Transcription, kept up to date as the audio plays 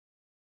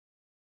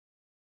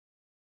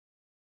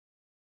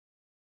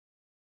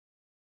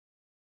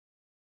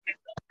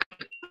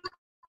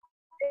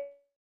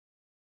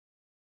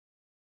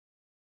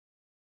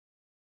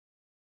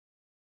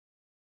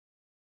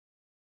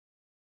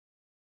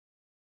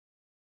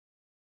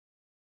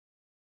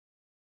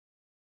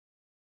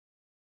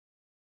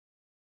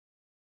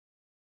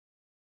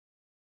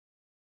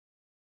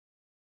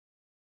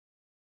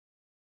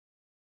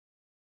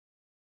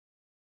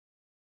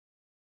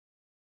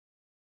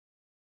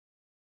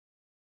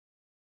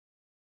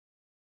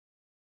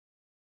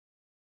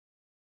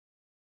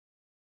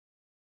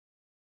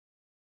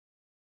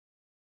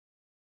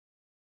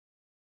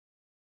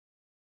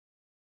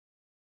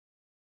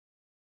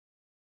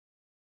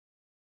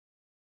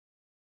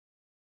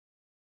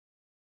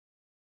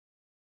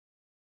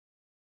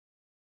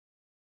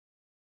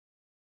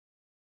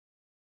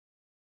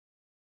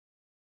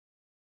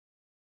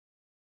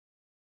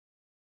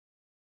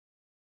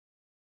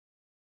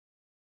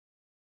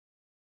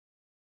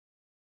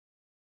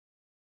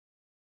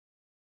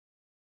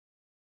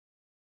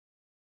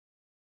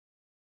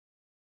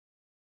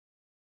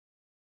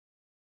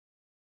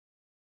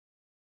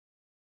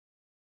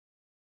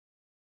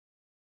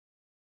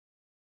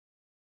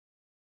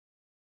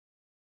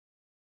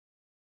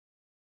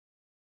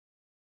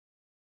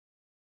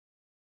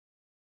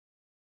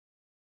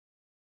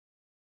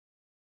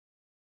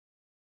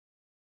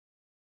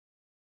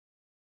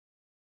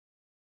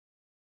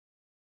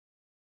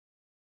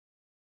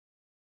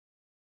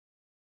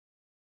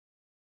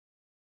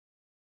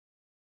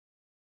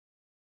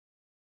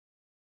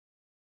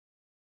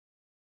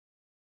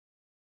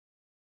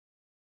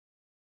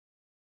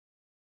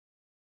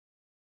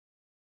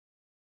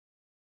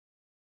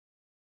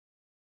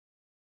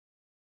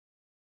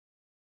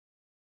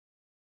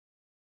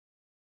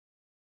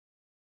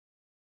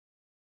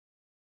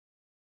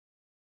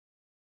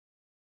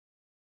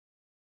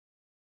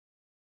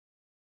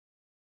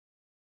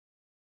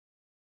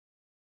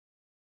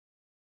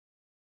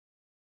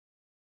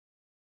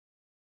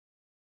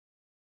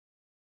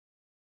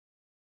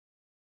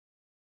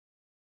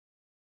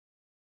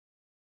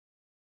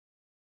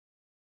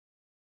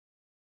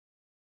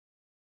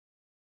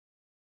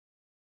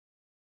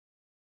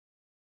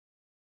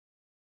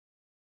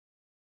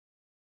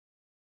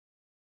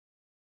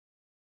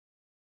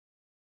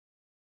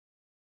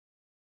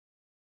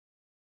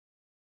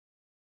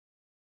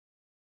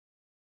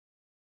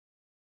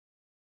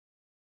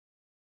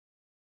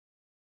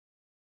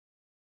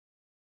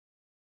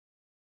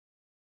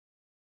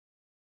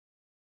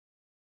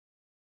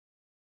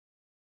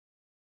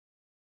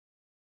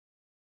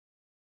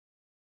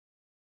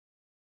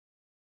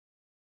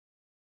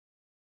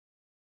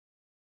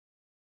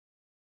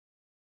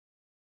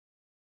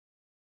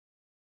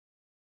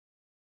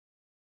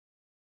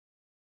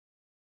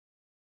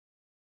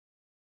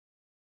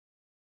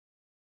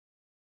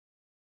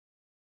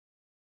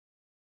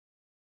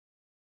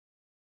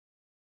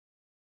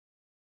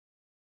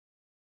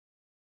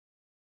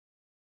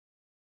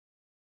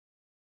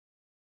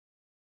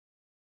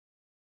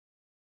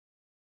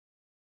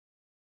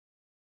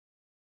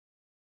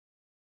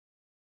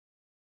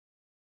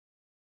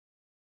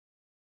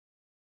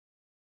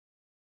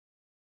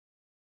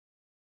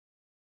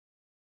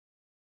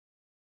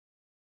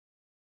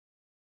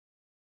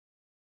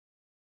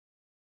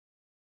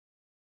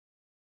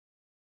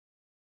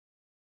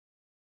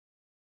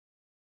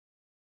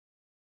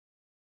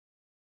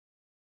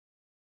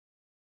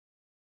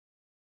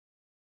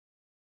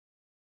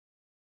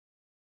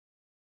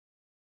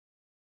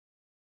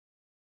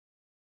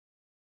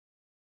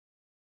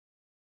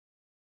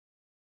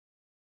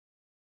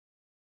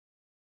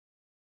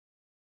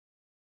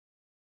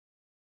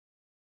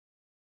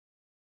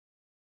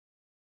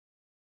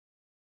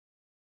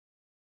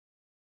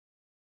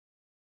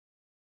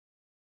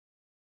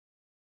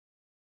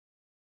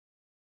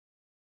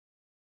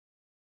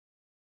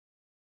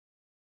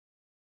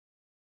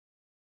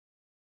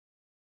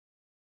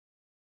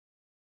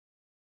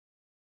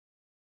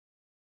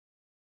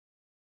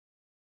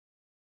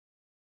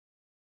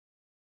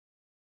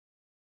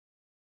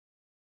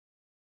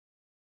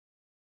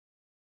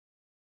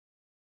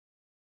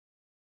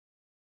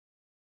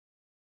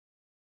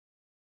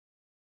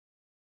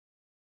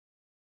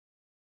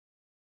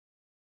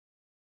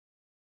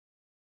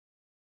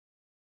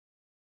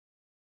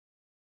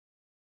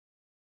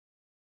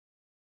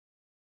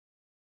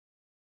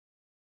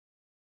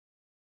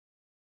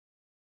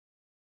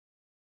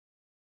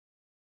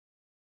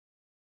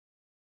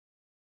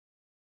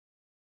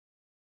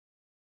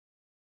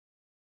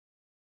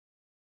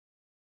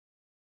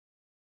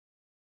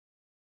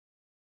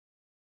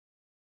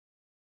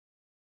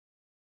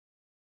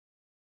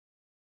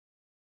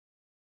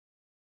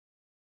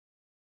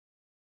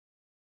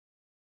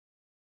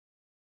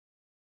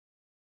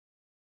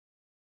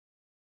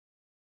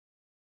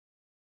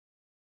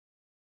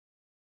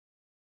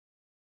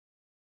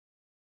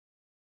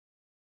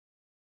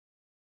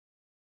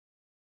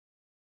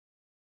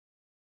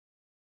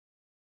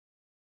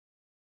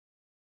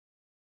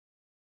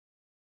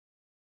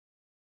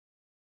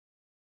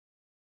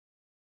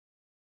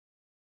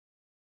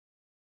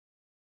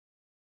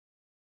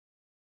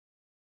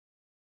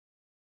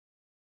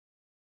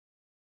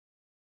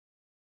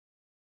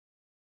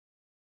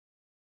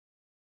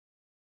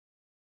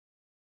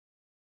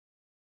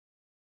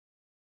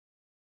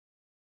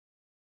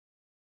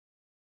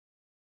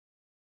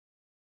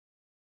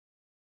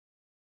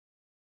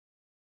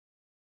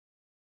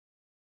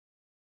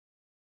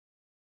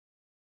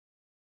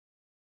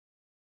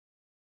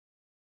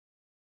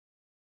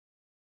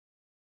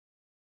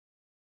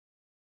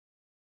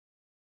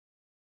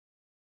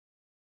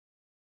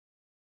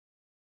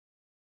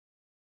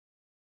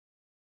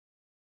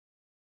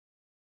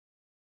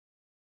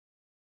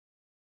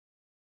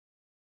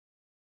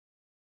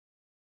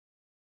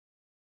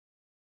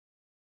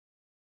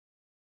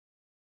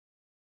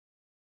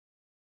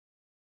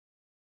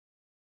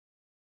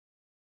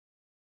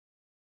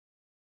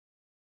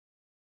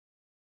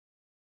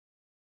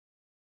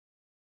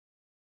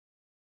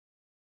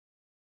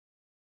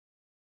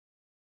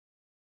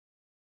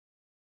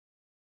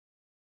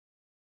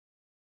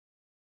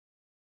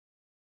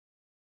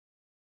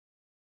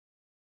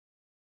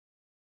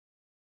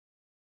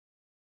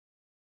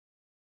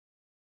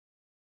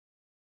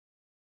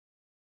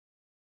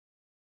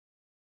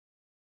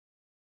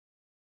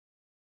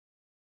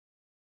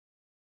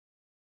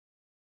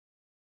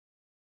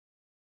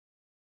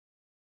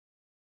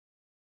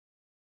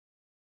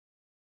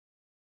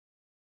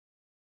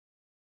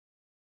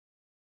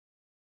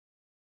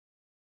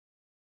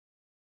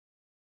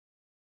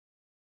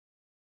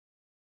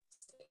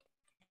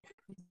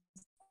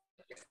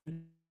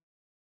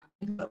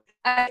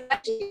I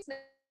actually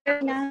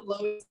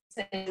Lois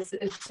says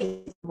it's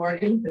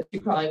Morgan, but she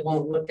probably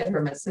won't look at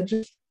her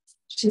messages.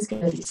 She's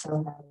gonna be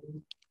so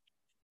happy.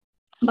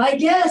 My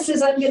guess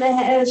is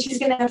she's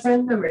gonna have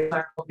friend numbers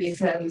tomorrow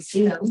because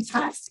it's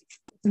hot.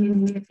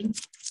 Mm-hmm.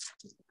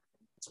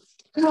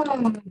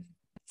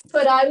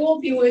 But I will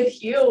be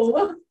with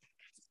you.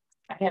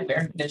 I have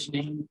air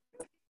conditioning.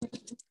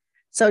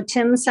 So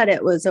Tim said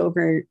it was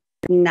over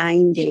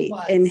 90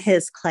 in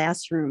his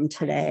classroom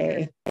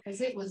today.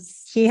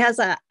 He has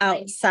a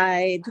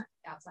outside.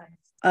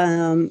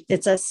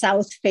 It's a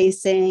south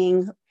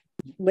facing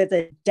with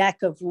a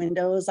deck of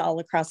windows all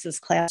across his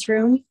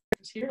classroom.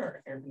 It's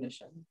here air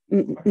conditioning.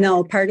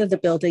 No, part of the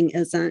building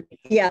isn't.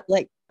 Yeah,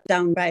 like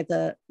down by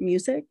the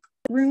music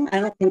room.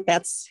 I don't think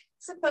that's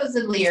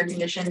supposedly air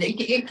conditioned.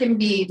 It can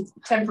be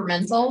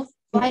temperamental.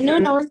 Well, I know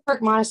North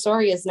Park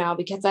Montessori is now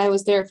because I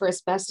was there for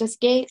Asbestos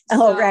Gate.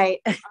 So, right.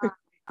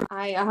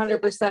 I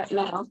 100%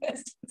 know.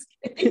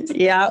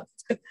 Yeah.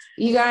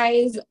 You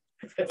guys,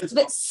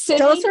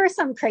 those are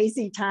some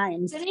crazy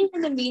times. Sitting in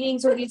the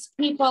meetings where these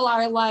people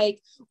are like,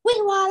 we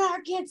want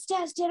our kids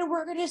tested and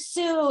we're going to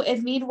sue.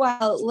 And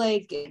meanwhile,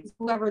 like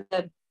whoever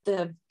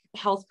the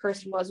health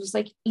person was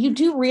like, you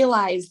do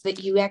realize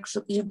that you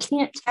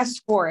can't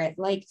test for it.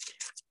 Like,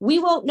 we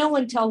won't know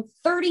until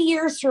 30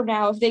 years from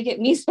now if they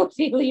get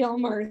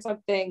mesothelioma or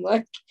something.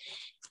 Like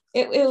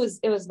it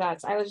was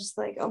nuts. I was just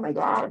like, oh my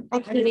God. I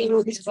couldn't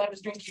even because I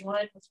was drinking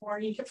wine this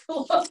morning.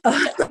 Oh,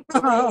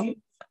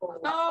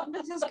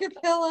 Mrs.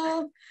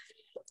 Capillo.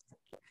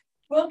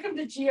 Welcome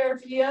to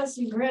GRPS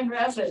in Grand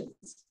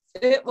Rapids.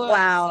 It was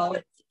wow.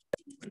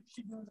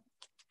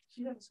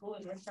 She went to school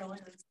in North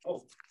Carolina.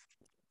 Oh.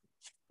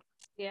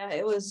 Yeah,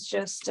 it was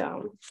just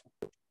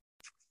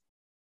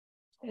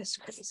it's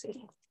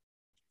crazy.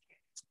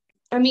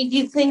 I mean, do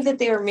you think that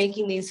they were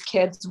making these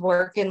kids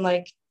work in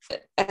like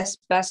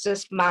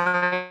asbestos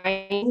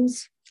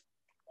mines?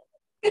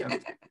 Yeah.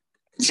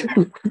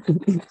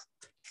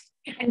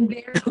 And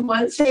there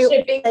was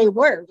shipping. They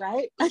were,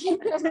 right? Or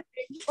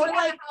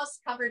like a house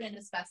covered in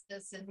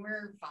asbestos and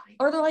we're fine.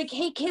 Or they're like,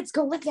 hey kids,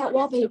 go lick that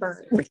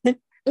wallpaper.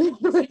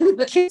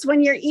 Kids,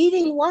 when you're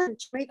eating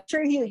lunch, make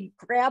sure you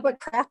grab a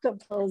crack of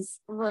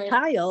those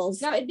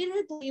tiles. Now,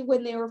 admittedly,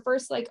 when they were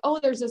first like, oh,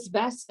 there's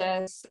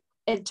asbestos,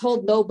 and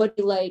told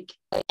nobody like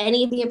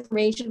any of the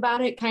information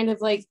about it, kind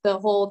of like the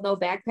whole no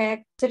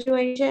backpack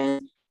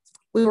situation,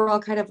 we were all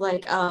kind of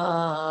like,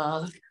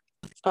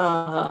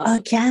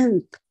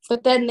 again.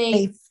 But then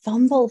they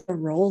fumbled the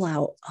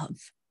rollout of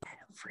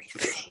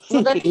everything.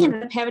 Well, then they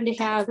ended up having to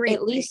have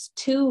at least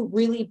 2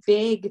 really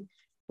big,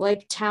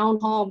 like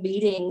town hall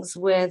meetings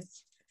with,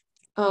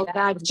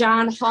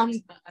 John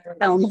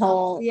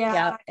Hall,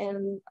 yeah,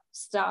 and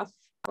stuff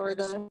for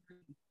the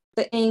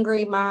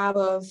angry mob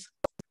of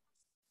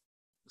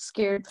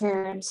scared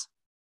parents.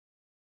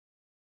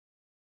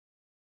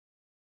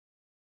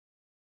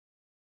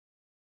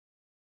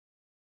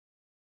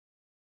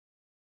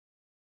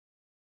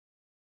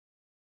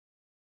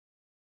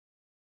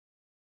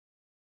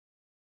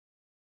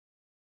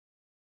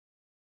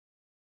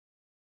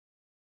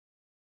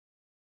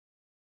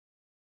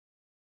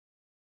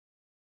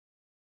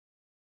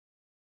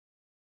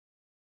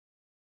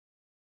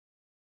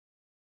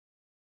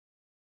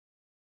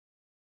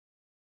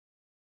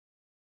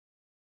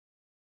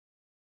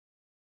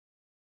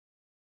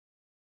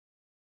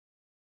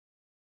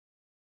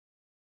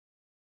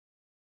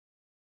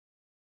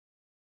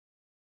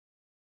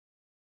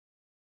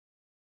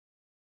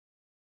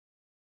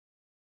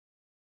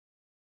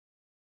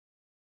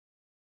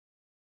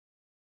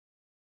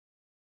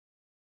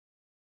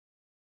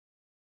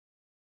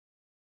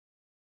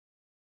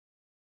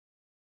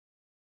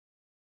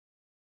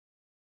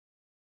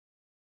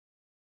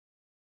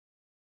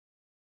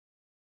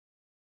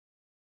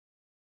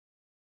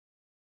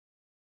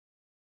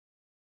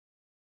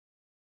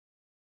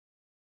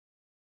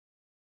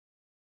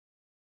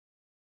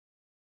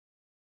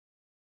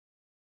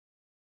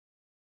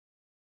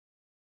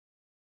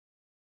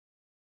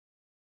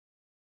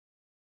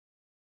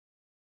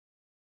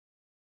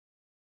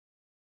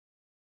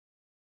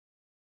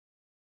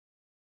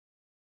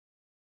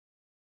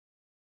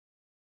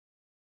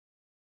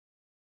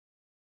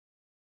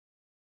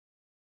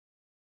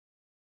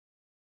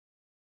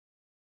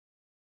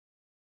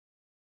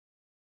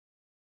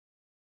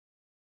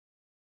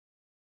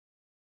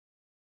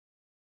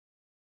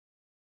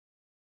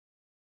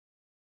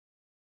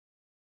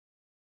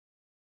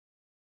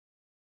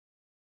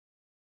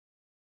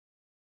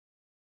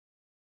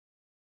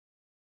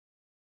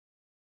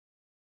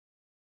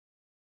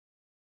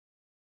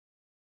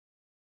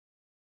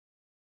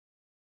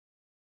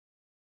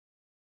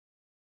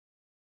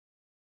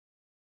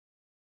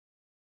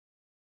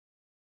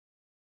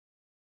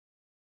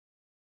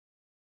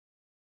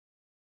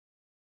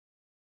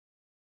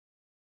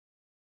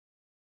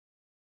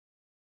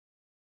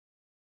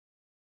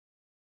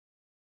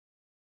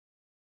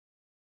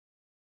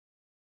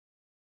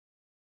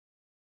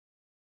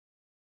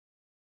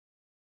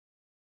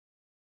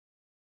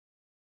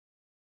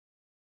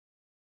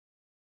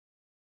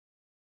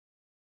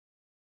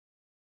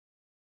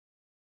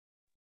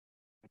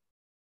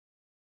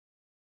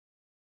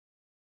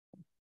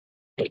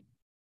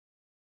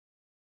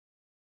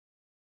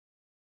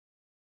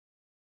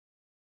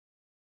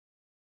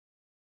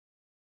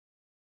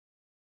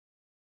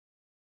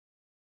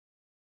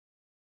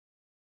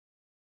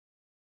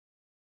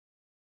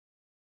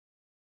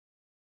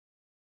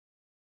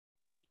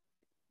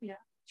 Yeah,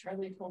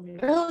 Charlie told me.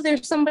 Oh,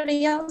 there's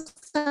somebody else.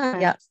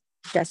 Yeah,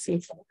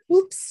 Jesse.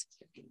 Oops.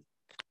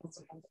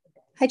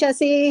 Hi,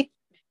 Jesse.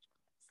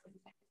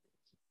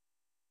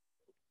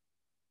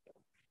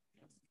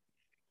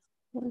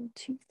 One,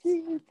 two,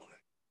 three, four.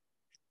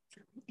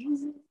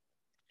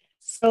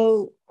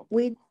 So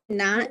we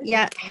not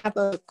yet have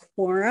a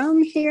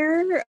quorum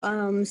here.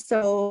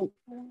 So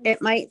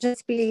it might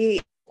just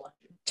be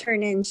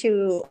turn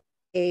into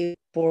a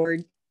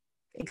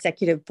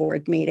executive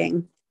board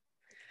meeting.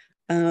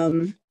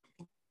 We'll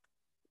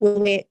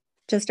wait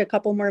just a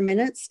couple more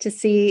minutes to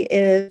see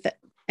if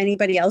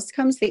anybody else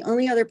comes. The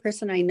only other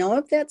person I know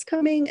of that's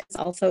coming is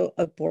also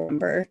a board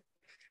member.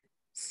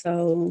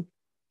 So.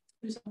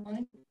 Who's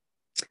online?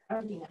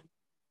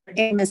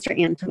 And Mr.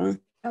 Antema.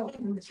 Oh,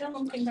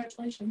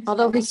 congratulations.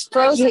 Although he's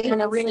frozen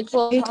in a really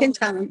cool. You can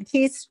tell him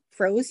he's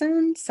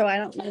frozen, so I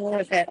don't know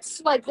if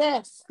it's like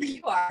this.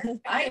 You are.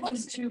 I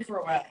was too for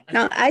a while.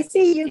 No, I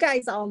see you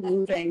guys all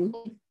moving,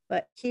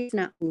 but he's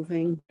not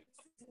moving.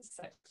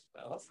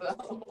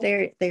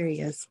 There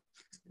he is.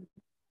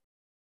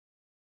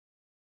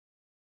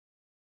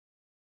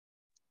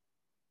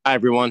 Hi,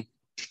 everyone.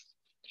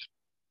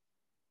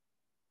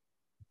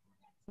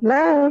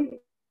 Hello.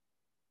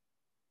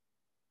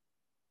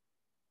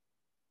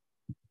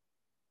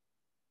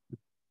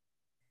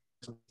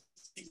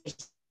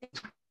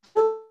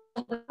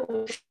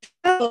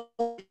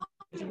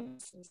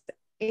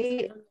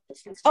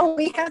 Oh,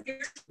 we have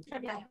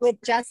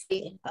with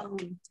Jesse.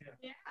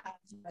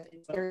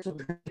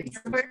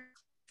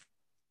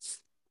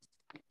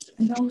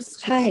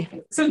 Hi.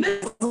 So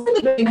this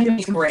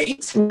is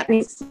great.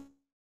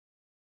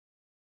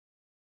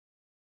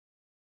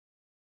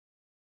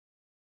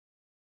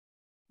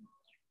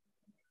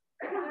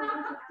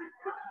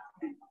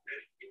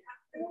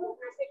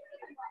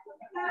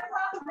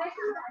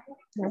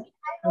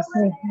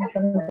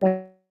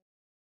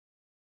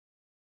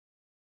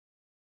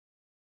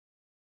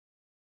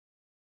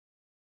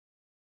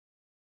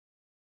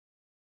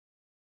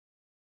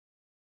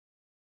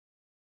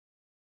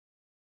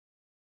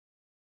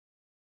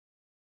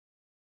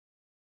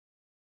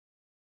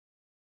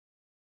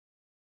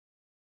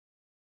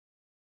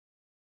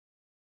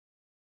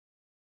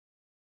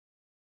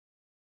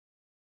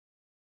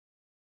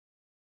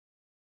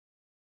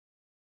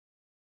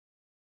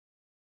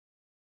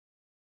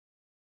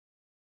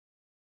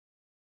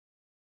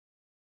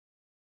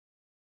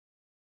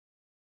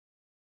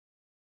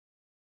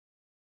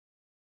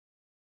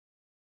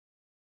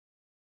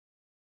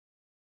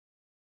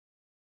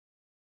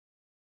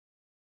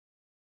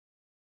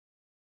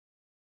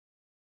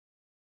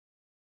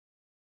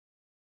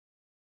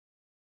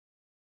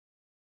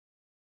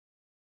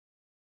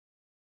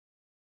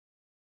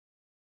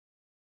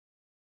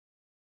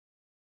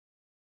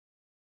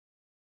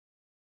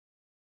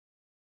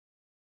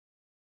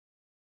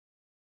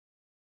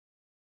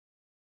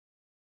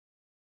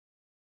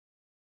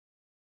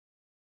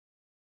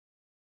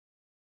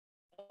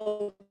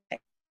 Okay.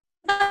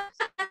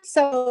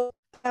 So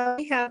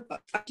we have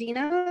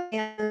Gina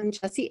and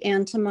Jesse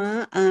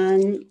Antema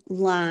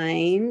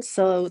online.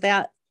 So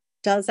that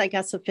does, I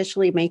guess,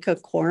 officially make a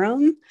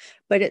quorum,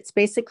 but it's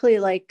basically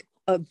like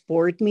a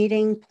board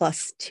meeting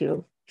plus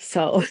two.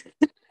 So,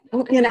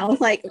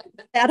 like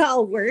that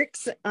all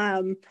works.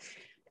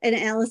 And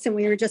Allison,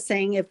 we were just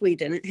saying if we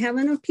didn't have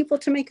enough people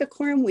to make a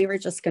quorum, we were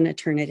just going to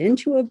turn it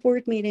into a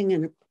board meeting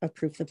and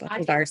approve the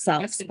budget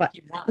ourselves. But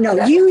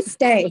no, you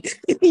stay.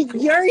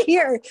 You're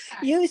here.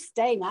 You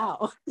stay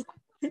now.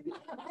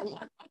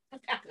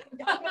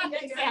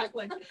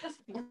 Exactly.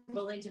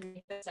 Willing to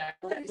make this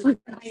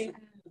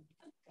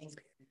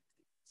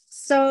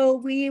So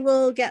we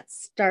will get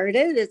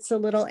started. It's a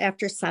little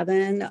after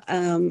 7.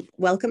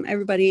 Welcome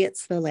everybody.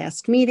 It's the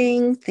last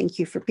meeting. Thank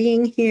you for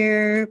being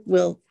here.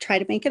 We'll try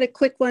to make it a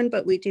quick one,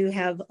 but we do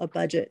have a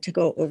budget to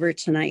go over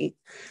tonight.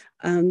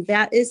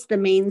 That is the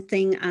main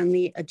thing on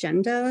the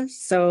agenda.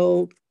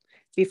 So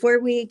before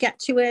we get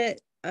to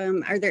it,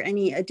 are there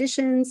any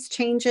additions,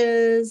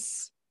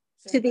 changes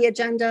to the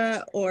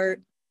agenda, or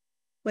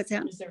what's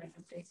that? Is there an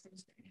update?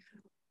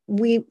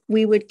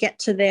 We would get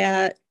to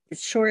that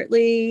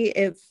shortly.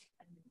 If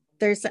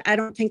there's, I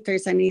don't think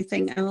there's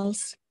anything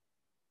else.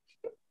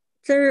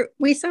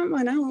 We sent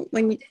one out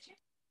when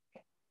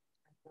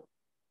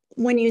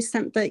you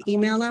sent the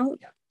email out.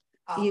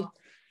 You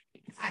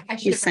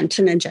sent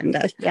an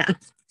agenda. Yeah.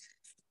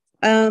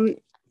 So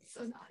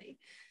naughty.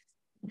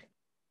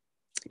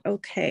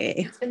 Okay.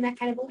 It's been that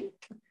kind of a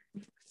week.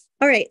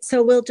 All right.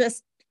 So we'll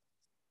just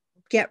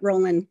get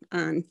rolling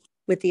on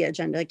with the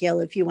agenda. Gail,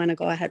 if you want to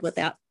go ahead with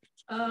that.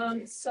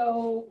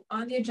 So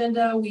on the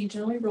agenda, we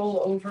generally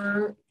roll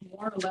over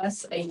more or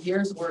less a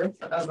year's worth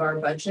of our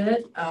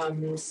budget.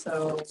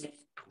 So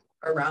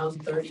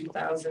around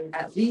 30,000,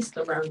 at least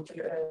around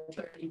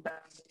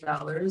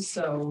 $30,000.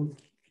 So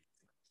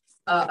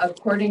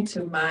according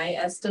to my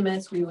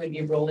estimates, we would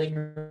be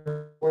rolling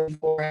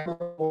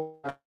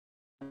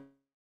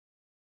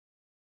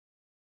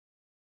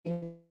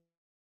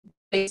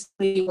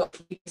basically what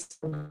we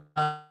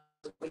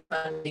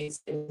fund is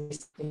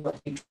basically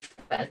what we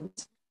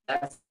spend.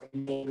 That's the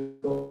main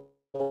goal.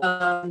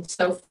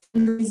 So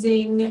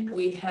fundraising,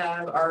 we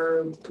have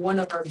one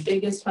of our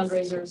biggest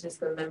fundraisers is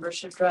the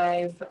membership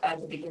drive at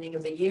the beginning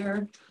of the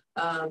year.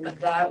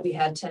 That we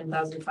had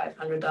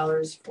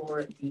 $10,500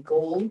 for the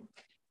goal.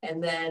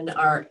 And then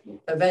our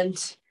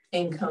event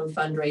income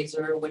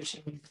fundraiser,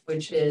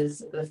 which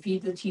is the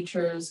Feed the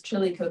Teachers,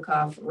 Chili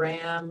Cook-Off,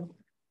 RAM,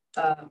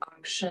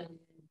 auction,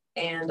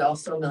 and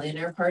also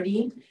Millionaire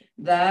Party.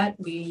 That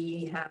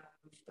we have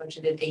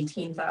budgeted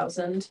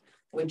 $18,000,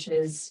 which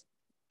is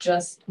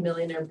just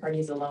Millionaire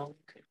Parties alone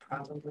could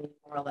probably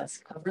more or less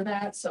cover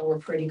that. So we're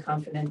pretty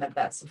confident that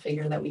that's a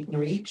figure that we can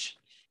reach.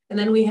 And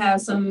then we have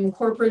some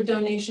corporate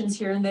donations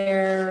here and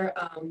there.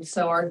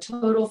 So our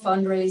total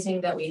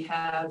fundraising that we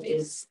have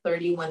is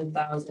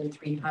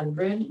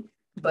 $31,300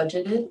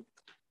 budgeted.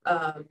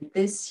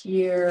 This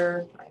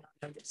year, I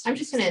don't know. I'm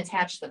just going to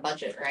attach the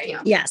budget, right?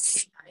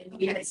 Yes.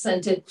 We had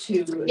sent it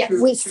to. Yes.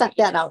 We set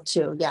that out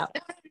too. Yeah.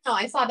 No,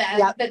 I saw that.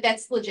 Yep. But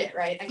that's legit,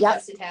 right? I can Yep.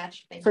 just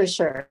attach. Thank For you.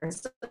 sure.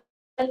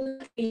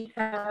 And we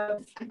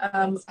have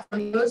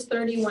from those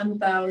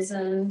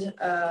 31,000,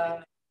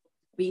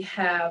 we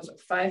have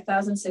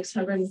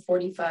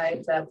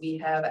 5,645 that we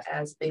have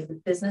as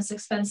big business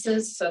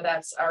expenses. So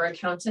that's our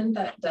accountant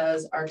that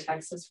does our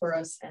taxes for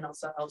us and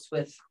also helps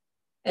with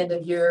end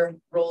of year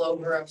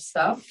rollover of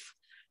stuff.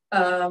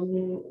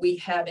 We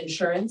have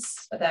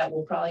insurance that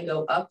will probably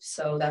go up.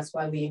 So that's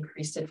why we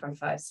increased it from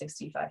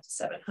 565 to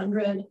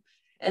 700.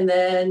 And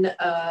then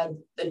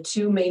the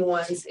two main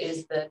ones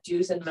is the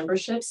dues and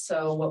memberships.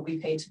 So what we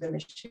pay to the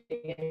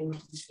Michigan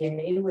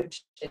PTA,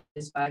 which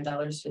is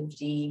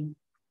 $5.50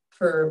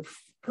 per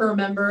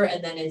member,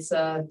 and then it's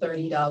a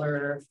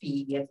 $30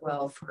 fee as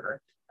well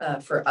for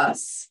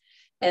us.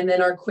 And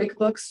then our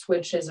QuickBooks,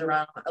 which is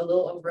around a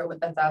little over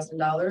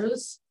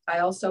 $1,000. I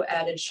also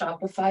added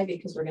Shopify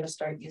because we're going to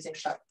start using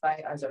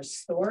Shopify as our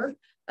store,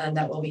 and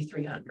that will be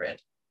 $300.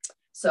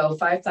 So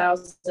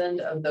 5,000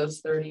 of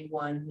those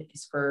 31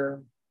 is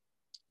for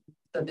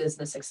the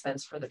business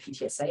expense for the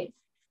PTSA.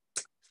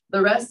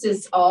 The rest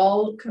is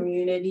all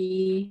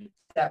community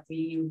that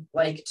we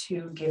like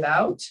to give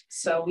out.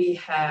 So we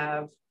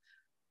have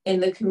in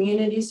the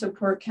community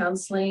support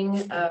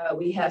counseling,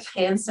 we have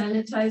hand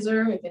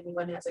sanitizer. If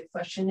anyone has a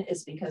question,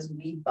 it's because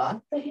we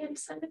bought the hand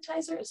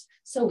sanitizers.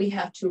 So we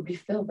have to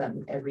refill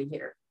them every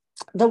year.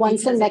 The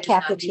ones in the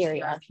Because it is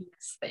not cafeteria.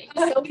 thing.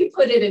 So we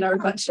put it in our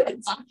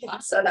budget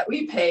so that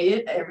we pay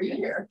it every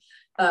year.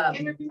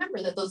 And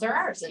remember that those are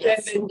ours. And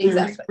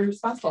Exactly. We're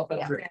responsible for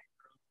that.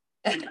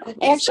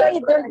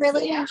 Actually, there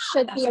really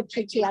should be a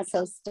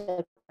PTSA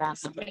sticker.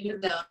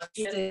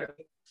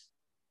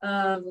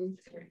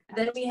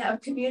 Then we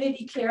have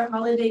community care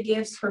holiday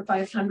gifts for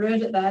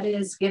 $500. That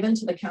is given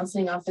to the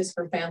counseling office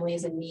for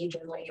families in need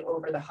generally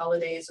over the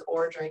holidays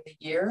or during the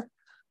year.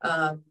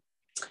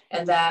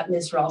 And that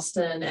Ms.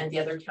 Ralston and the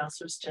other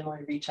counselors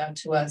generally reach out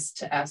to us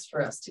to ask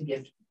for us to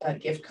give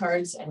gift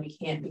cards, and we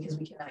can't because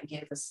we cannot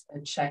give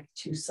a check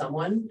to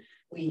someone.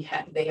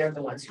 They are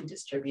the ones who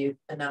distribute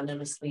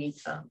anonymously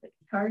the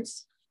gift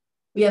cards.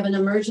 We have an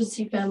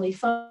emergency family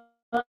fund.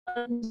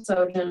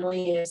 So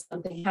generally, if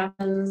something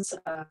happens,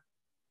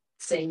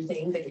 same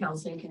thing. The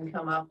counseling can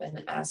come up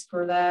and ask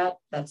for that.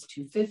 That's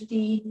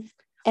 $250.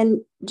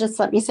 And just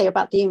let me say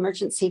about the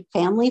emergency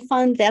family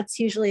fund, that's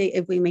usually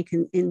if we make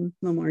an in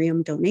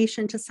memoriam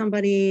donation to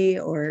somebody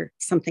or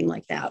something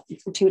like that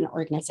to an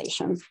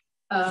organization.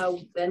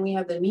 Then we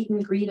have the meet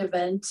and greet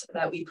event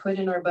that we put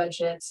in our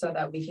budget so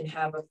that we can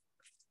have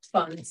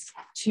funds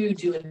to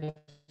do an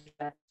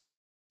event.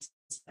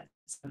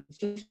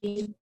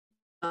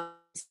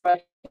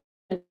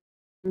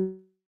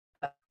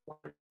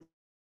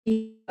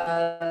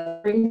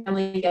 Bring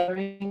family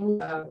gathering.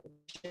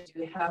 Do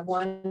we have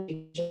one?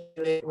 We should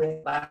do it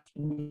with last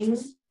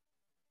meetings.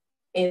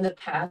 In the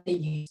past, they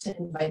used to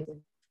invite the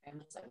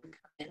families that would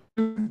come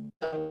in.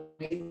 So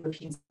we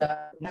repeat the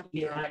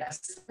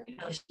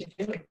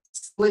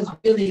was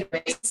really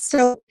great.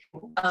 So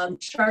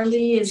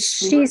Charlie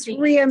she's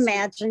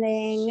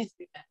reimagining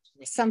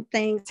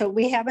something. So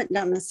we haven't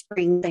done the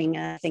spring thing,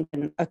 I think,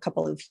 in a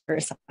couple of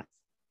years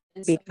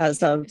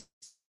because of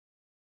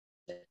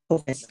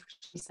COVID.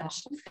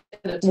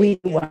 We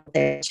want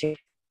that too.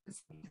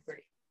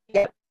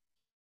 Yeah.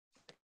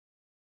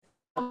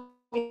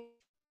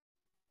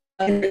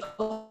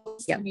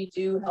 Yeah, we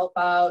do help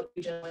out.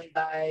 We generally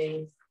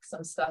buy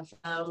some stuff.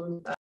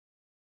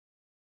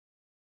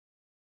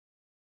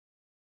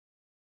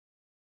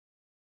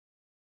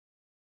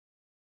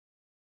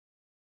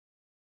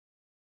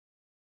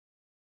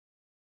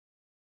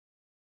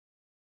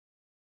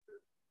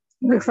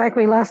 Looks like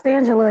we lost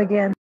Angela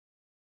again.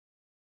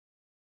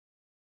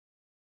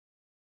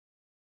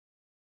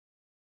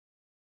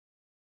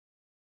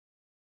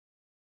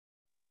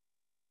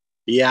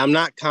 Yeah, I'm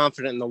not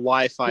confident in the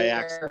Wi-Fi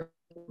access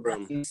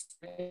room.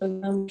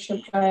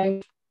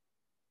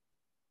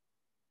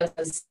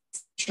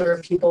 Sure,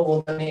 people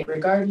will donate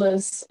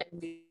regardless,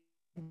 and we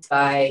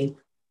buy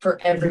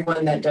for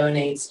everyone that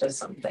donates to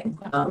something.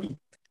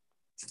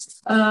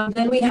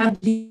 Then we have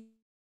the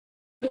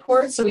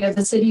report. So we have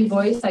the city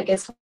voice that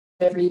gets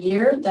every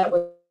year. That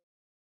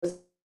was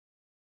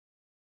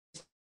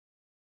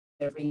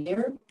every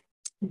year.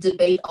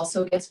 Debate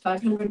also gets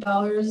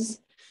 $500.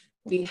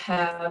 We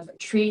have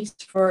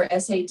treats for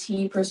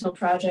SAT, personal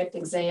project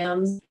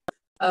exams.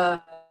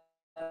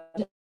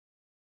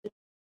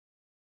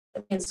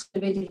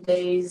 Activity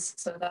days,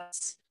 so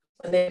that's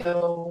when they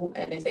go,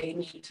 and if they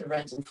need to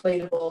rent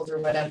inflatables or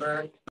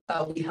whatever,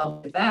 we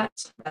help with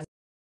that.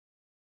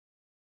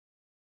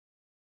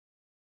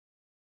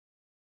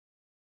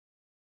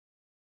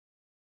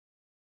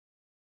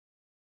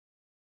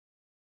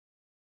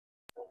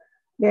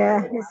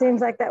 Yeah, it seems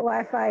like that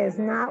Wi-Fi is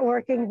not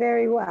working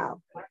very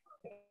well.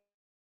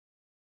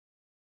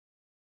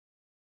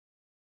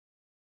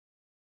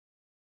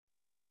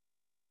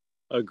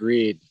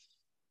 Agreed.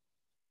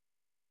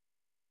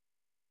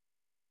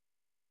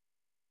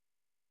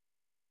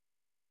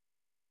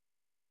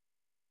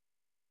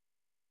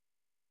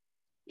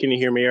 Can you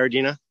hear me,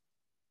 Ardina?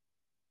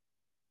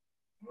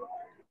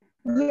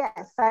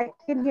 Yes, I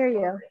can hear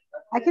you.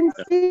 I can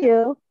see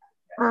you.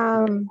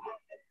 I'm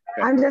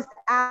just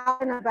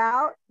out and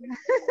about,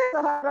 so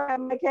I don't have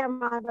my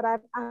camera on, but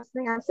I'm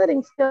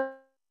sitting still.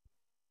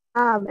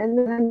 And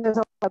then there's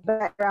a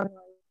background noise.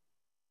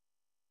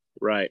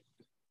 Right.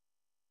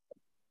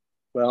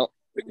 Well,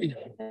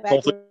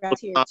 hopefully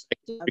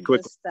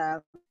quick.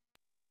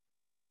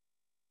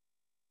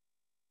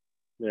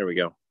 There we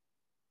go.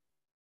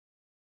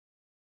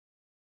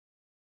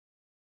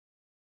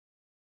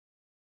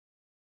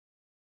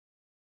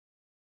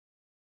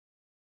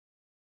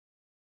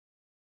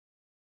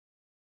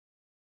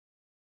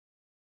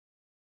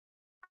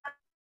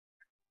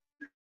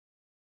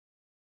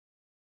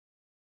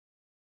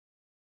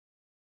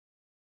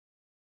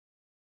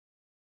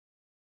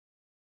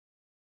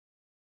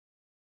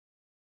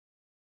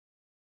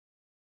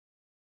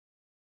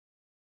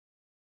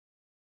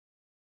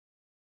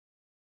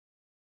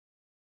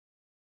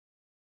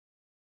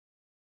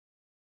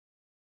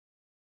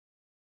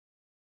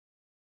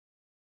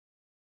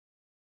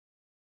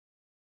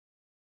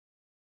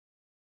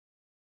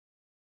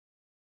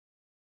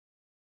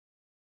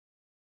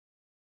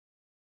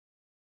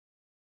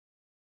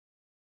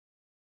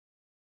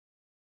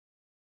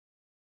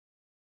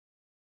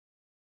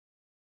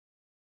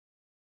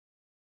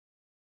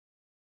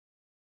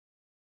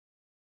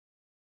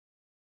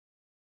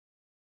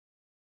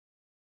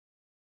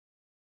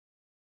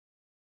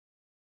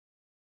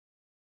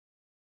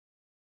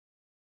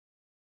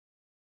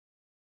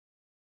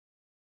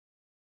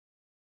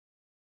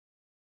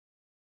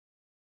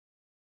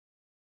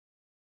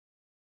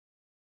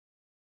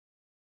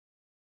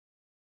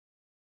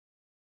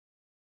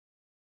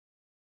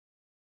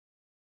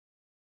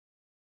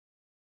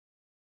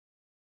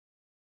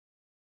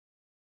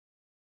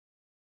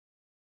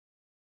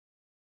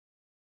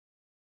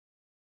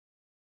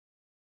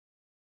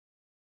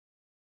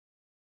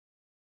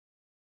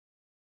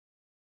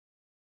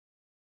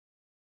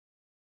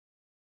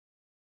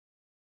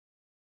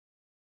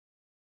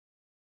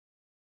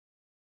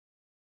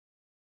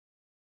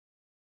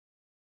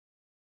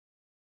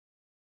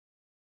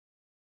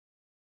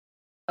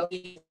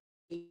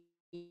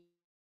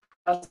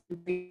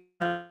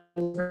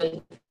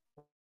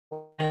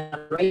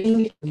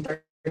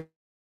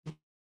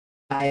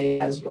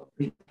 As what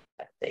we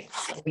think.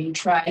 So we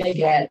try to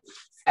get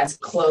as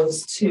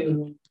close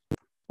to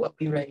what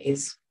we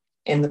raise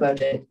in the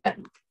budget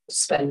and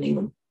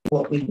spending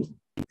what we,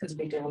 because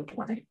we don't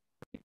want to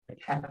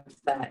have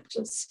that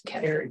just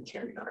carry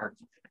on our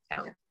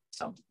account.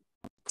 So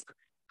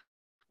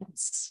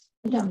that's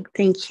done.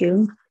 Thank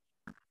you.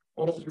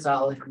 And it's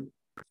all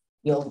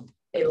it'll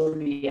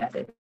be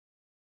added.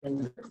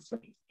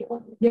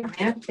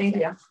 Yeah, thank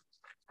you.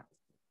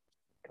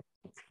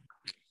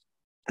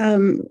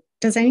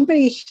 Does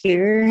anybody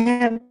here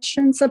have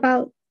questions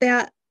about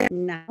that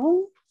now?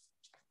 Can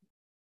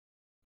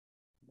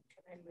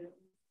I move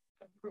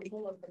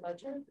approval of the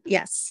budget?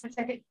 Yes. A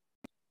second.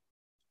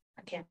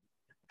 I can't.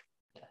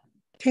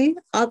 Okay,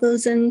 all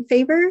those in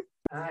favor?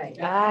 Aye.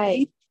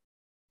 Aye.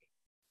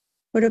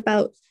 What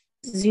about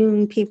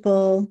Zoom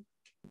people?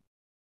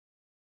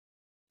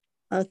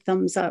 A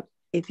thumbs up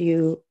if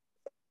you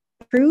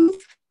approve.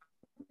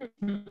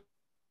 So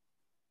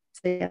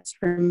yes,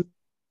 from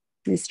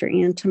Mr.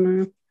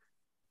 Antema.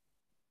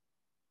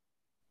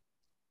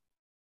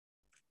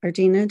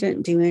 Ardina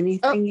didn't do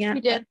anything yet.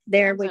 We did.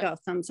 There we go.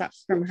 Thumbs up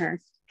from her.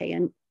 Okay,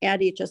 and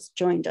Addie just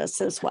joined us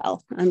as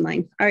well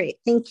online. All right,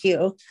 thank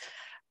you.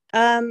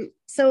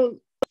 So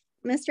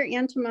Mr.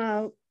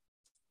 Antema,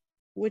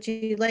 would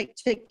you like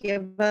to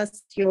give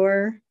us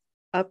your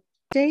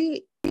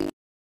update?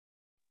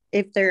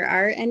 If there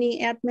are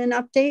any admin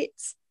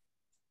updates?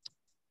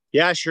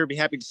 Yeah, sure. Be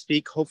happy to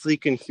speak. Hopefully you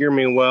can hear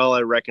me well. I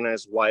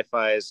recognize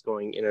Wi-Fi is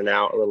going in and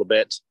out a little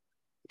bit.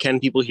 Can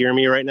people hear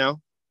me right now?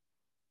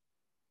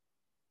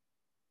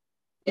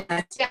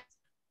 Yes.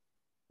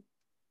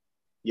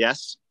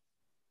 Yes.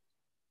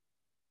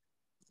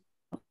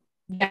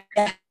 Yeah.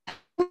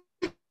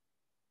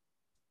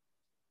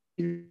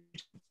 You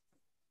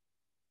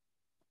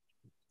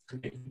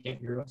can't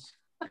hear us.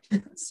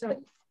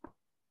 So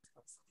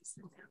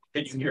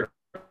Can you hear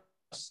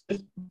us?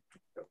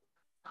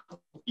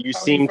 You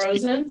seem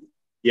frozen.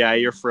 Yeah,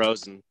 you're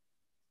frozen.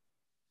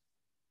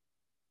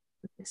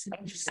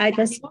 I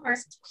just.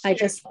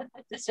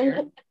 Is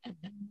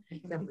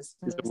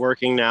it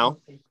working now?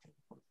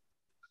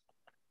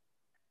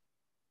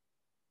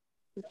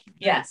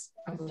 Yes.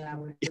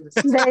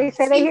 They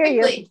say they hear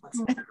you.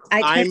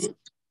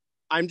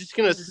 I'm just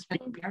gonna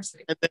speak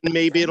and then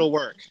maybe it'll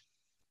work.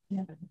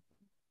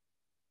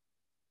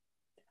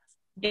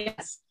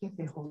 Yes.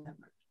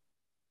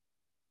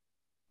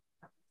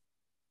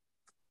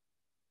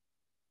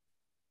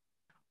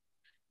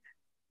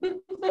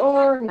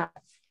 Or not.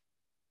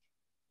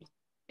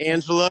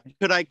 Angela,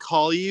 could I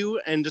call you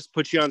and just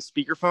put you on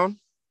speakerphone?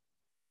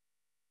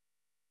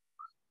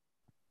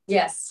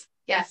 Yes.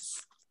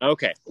 Yes.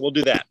 Okay, we'll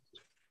do that.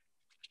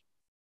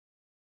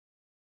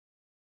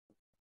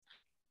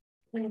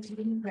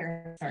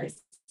 Sorry.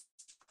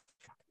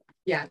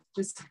 Yeah,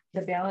 just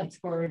the balance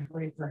for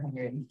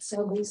 4,400.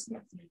 So we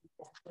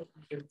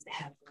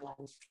have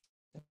one.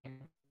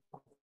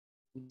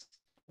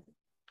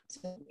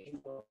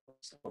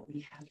 So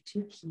we have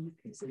to keep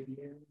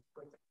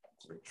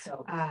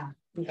so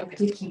we have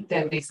to keep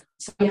that.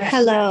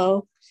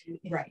 Hello.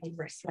 Right.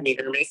 Can you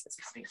hear me?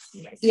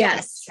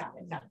 Yes.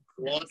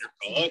 Wonderful.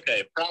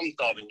 Okay, problem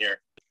solving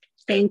here.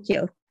 Thank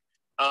you.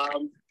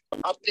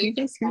 Update.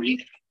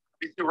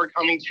 We're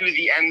coming to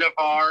the end of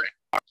our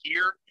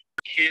year.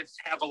 Kids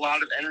have a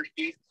lot of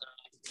energy,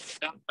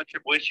 not much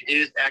of which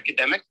is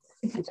academic.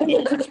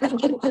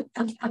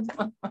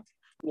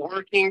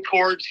 Working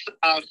towards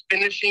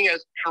finishing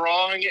as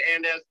strong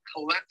and as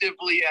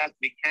collectively as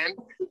we can.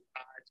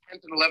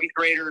 10th and 11th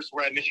graders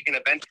were at Michigan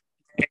Adventure.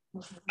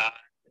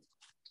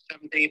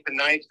 7th, 8th, and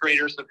 9th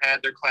graders have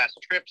had their class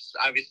trips.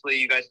 Obviously,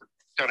 you guys have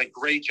done a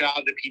great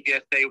job, the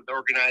PTSA, with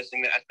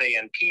organizing the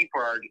SANP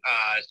for our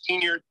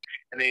seniors,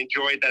 and they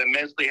enjoyed that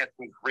immensely, had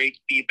some great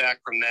feedback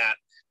from that.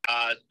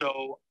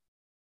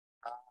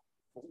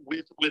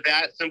 With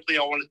that, simply,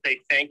 I want to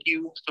say thank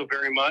you so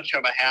very much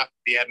on behalf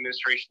of the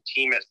administration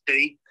team at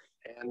City.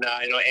 And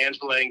I know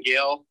Angela and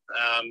Gail,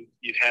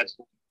 you've had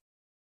some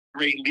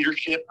great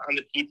leadership on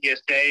the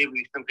PTSA.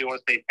 We simply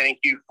want to say thank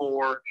you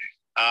for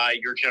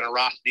your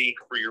generosity,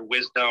 for your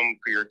wisdom,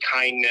 for your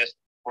kindness,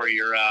 for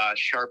your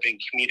sharp and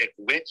comedic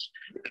wit,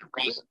 and for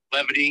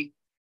levity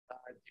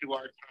to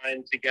our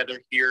time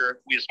together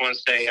here. We just want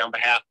to say on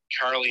behalf of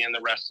Charlie and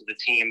the rest of the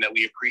team that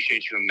we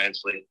appreciate you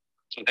immensely.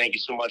 So thank you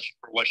so much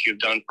for what you've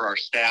done for our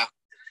staff,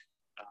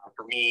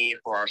 for me,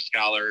 for our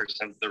scholars,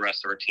 and for the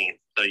rest of our team.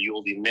 So you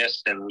will be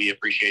missed, and we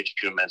appreciate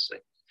you immensely.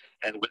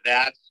 And with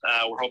that,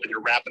 we're hoping to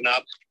wrapping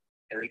up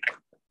in the next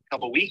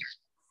couple of weeks.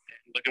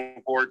 And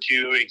looking forward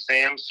to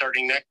exams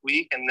starting next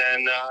week, and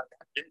then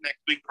next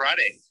week,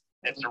 Friday.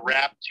 It's a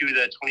wrap to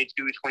the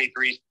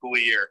 22-23 school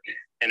year,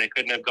 and it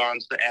couldn't have gone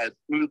as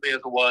smoothly as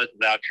it was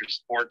without your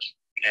support.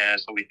 And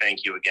so we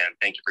thank you again.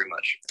 Thank you very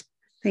much.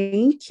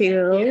 Thank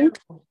you.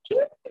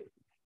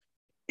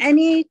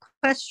 Any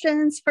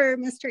questions for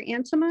Mr.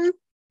 Antema?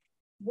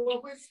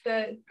 What was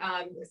the,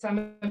 so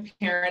I'm a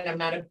parent, I'm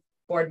not a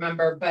board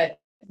member, but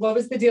what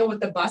was the deal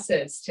with the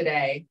buses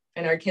today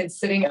and our kids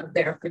sitting up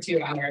there for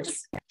 2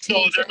 hours? So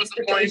there was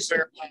a point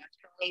where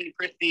Charlie,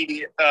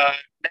 Christy, Megan,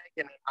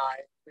 and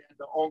I had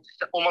to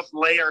almost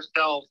lay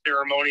ourselves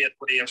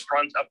ceremoniously in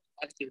front of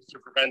buses to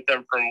prevent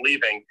them from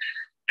leaving,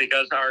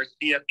 because our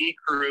CFE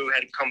crew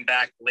had come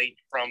back late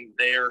from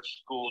their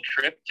school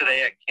trip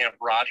today at Camp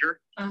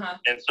Roger.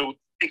 And so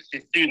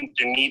 60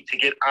 students who need to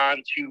get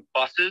onto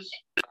buses,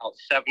 about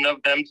 7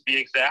 of them to be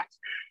exact.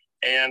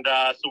 And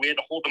so we had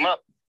to hold them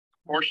up,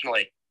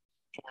 fortunately,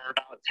 for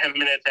about 10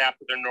 minutes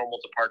after their normal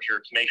departure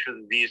to make sure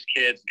that these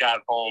kids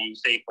got home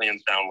safely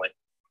and soundly.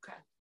 Okay.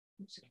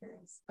 I'm just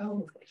curious.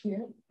 Oh,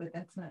 here, but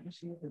that's not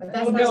Michigan.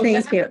 That's not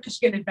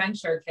Michigan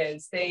Adventure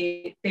kids.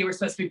 They were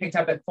supposed to be picked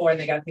up at 4 and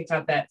they got picked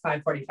up at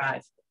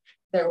 5:45.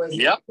 There was.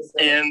 Yep.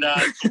 And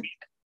so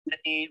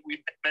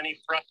we've had many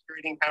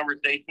frustrating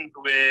conversations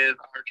with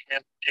our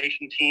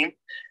transportation team.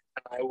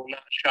 I will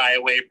not shy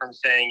away from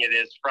saying it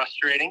is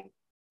frustrating,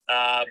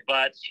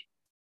 but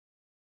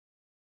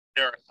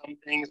there are some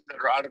things that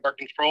are out of our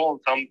control and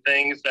some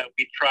things that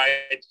we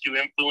try to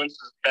influence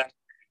as best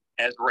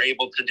as we're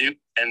able to do.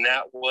 And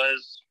that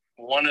was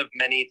one of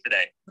many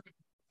today.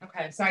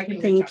 Okay, so I can.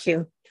 Thank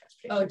you.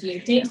 Oh, do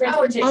you?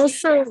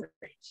 Also,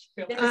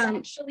 there's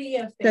actually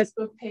a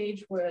Facebook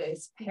page where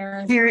it's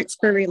Parents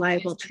for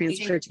Reliable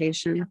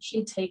Transportation.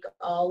 Actually take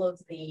all of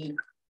the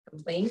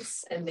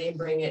complaints and they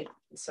bring it,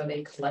 so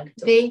they collect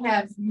them. They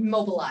have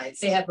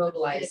mobilized.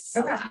 It's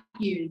okay.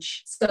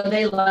 Huge. So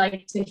they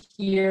like to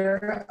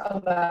hear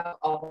about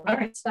all of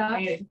that stuff.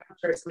 I'm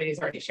sure somebody's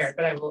already shared,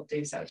 but I will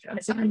do so.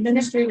 It's an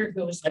administrator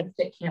who was like,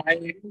 I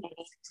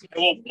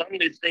will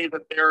bluntly say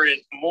that there is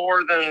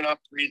more than enough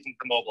reason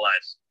to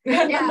mobilize.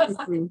 Yes.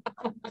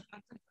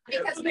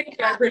 Because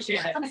I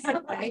appreciate it.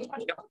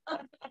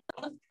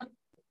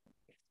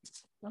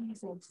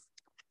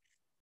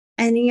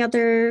 Any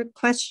other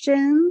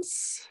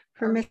questions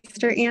for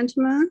Mr.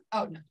 Antema?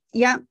 Oh, no.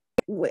 Yeah.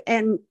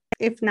 And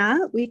if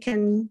not, we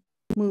can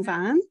move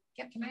on.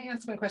 Yeah, can I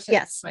ask one question?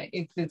 Yes.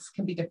 This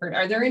can be different.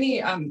 Are there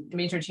any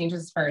major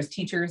changes as far as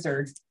teachers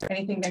or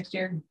anything next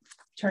year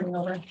turning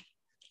over?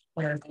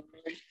 Or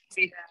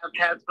we have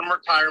had some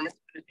retirements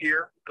this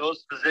year.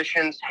 Those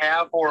positions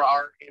have or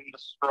are in the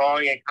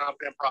strong and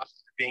confident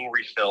process of being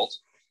refilled.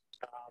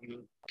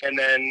 And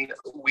then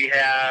we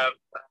have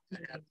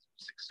had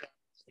success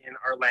in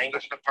our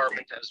language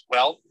department as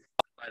well.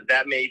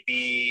 That may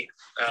be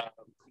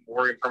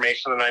more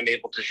information than I'm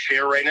able to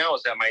share right now,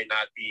 as that might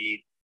not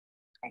be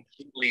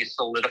completely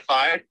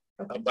solidified,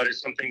 but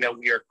it's something that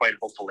we are quite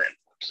hopeful in.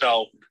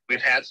 So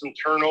we've had some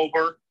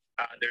turnover.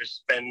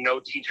 There's been no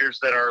teachers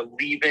that are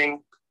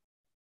leaving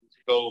to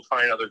go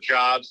find other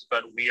jobs,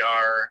 but we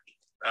are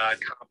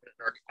confident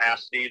in our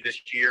capacity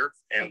this year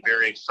and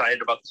very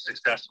excited about the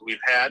success that we've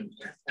had,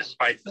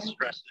 despite the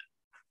stress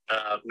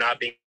of not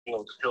being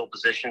able to fill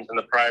positions in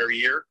the prior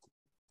year.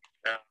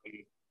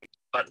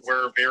 But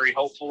we're very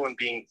hopeful in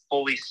being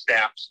fully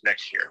staffed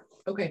next year.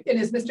 okay, and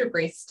is Mr.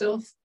 Brace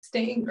still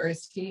staying, or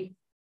is he?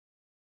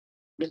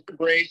 Mr.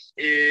 Brace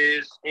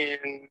is in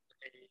a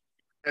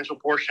potential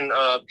portion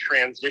of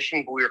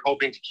transition, but we are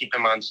hoping to keep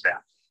him on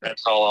staff.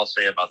 That's all I'll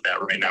say about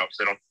that right now, because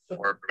I don't have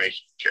more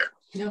information to share.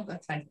 No,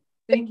 that's fine.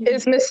 Thank you.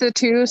 Is Mr.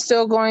 Two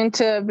still going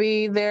to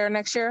be there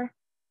next year?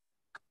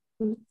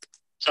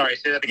 Sorry,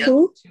 say that again.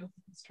 Who?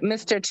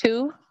 Mr.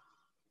 Two?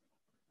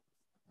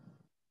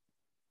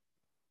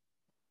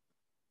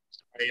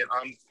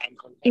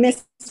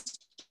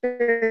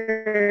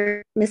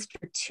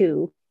 Mr.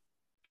 Two.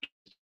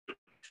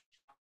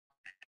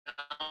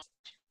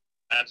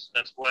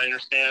 That's what I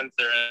understand.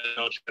 There are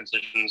no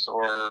transitions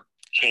or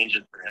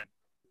changes for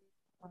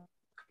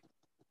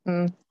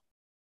him.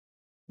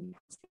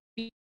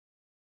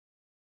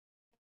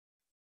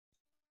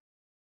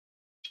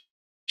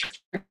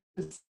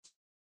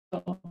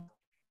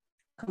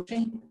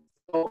 Coaching.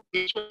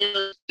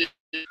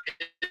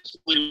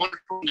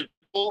 Wonderful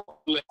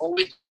people who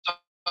always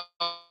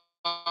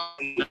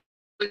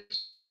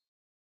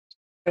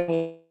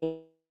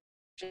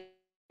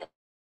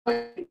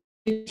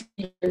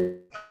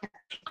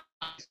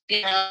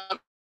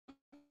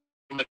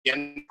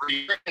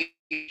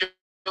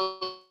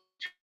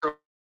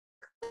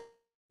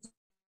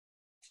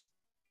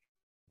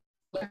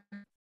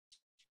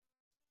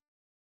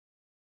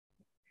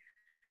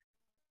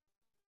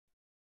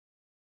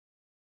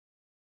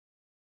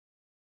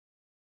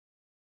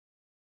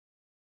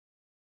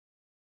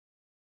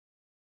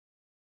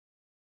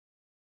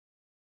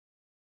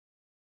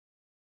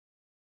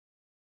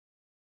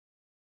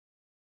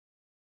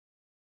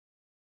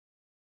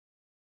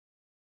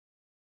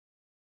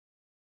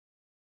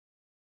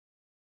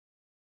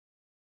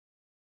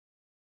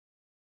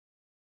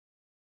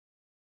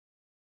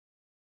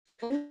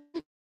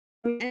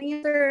Any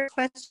other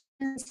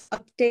questions,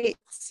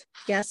 updates?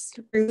 Yes,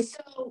 Ruth?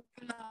 So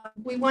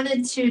we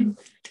wanted to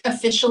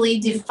officially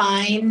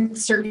define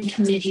certain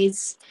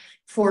committees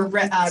for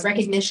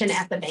recognition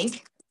at the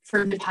bank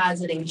for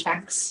depositing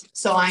checks.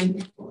 So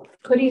I'm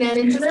putting that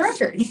into the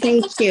record.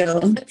 Thank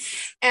you.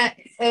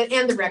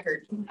 And the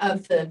record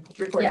of the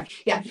recording.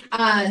 Yeah.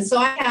 So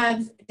I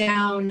have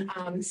down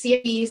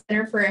CFE,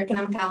 Center for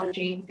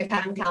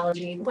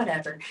Economicology,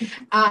 whatever.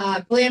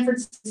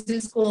 Blandford Zoo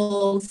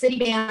School, City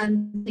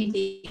Band,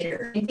 City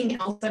Theater. Anything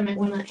else I might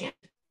want to add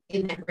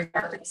in that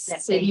regard?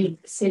 City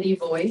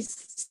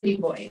voice.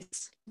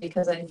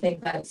 Because I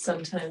think that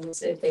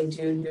sometimes if they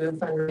do a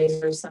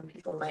fundraiser, some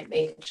people might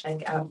make a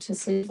check out to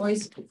City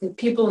Voice.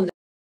 People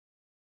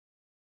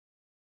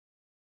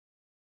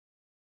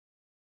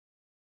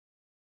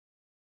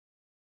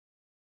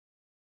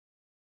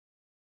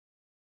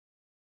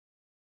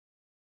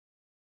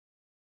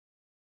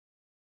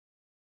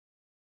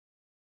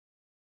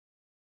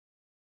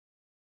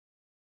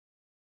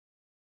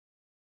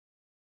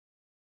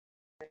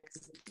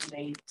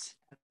late.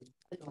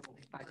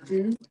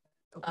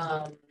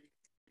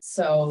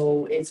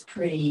 So it's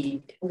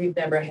pretty, we've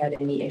never had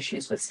any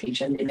issues with speech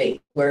and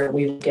debate where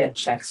we get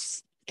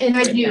checks. And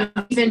I do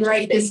even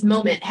right this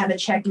moment have a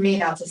check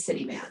made out to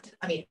City Band.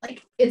 I mean,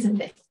 like, it's a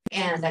thing.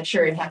 And I'm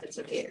sure it happens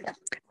with theater.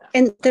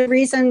 And the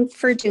reason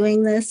for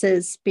doing this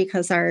is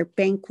because our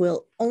bank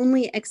will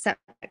only accept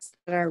checks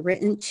that are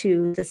written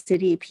to the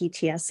city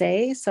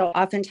PTSA. So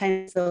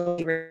oftentimes they'll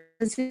be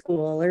written to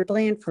school or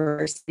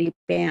Blandford or City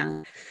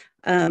Band.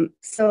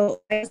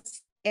 So I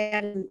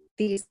add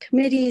these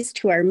committees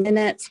to our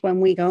minutes when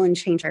we go and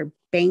change our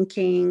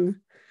banking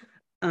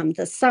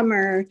this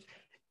summer.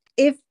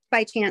 If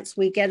by chance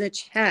we get a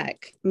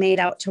check made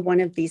out to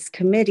one of these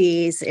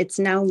committees, it's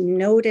now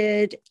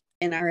noted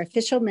in our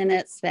official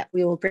minutes that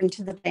we will bring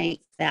to the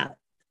bank that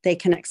they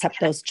can accept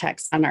those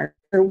checks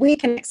or we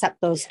can accept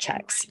those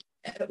checks.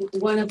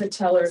 One of the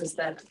tellers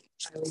that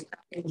I was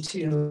talking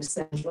to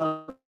said,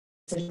 well,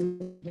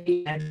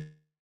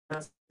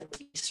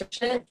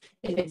 research it.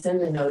 If it's in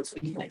the notes,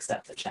 we can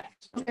accept the check.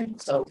 Okay.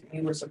 So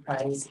we were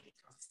surprised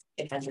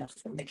it had not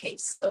been the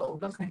case. So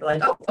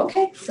like, oh,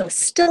 okay. So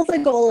still the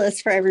goal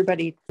is for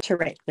everybody to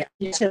write that.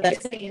 Yeah. To the,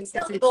 it's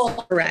the goal.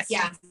 Correct.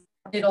 Yeah.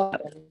 It'll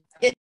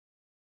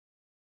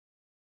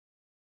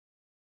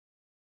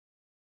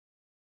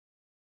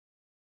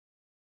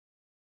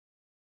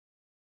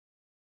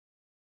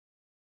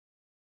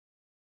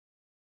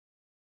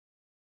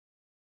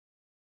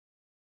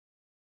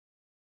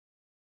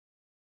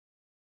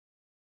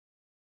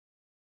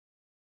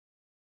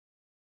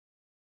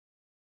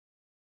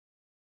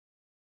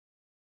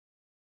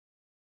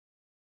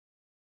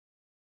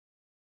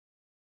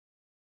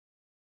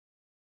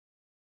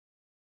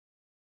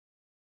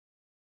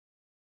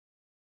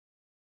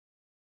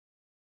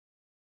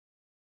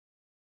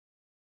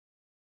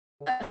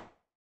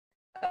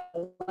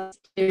Last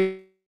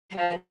year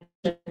had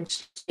to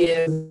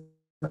give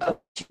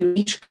up to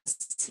each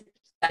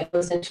that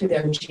goes into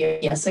their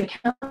GIS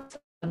account.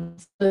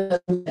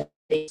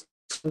 They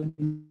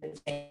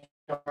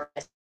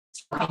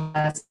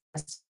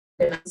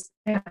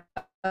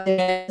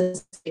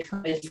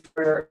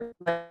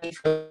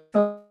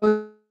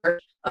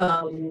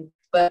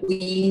but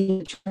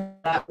we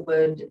that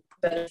would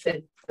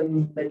benefit the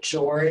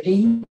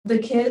majority of the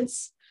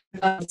kids.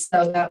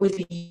 So that would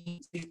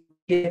be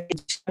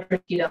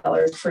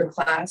 $250 per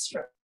class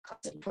from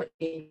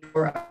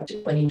 2024 up to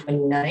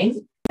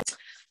 2029.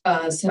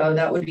 So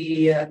that would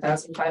be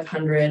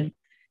 1,500.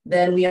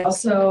 Then we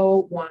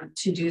also want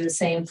to do the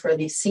same for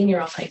the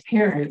senior all-night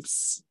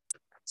parents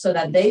so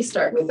that they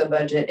start with a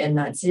budget and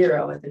not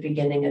zero at the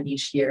beginning of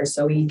each year.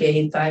 So we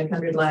gave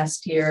 500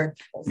 last year.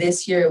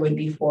 This year it would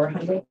be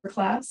 400 per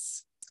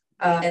class.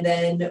 And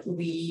then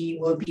we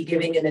will be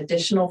giving an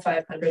additional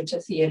 500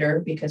 to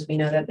theater because we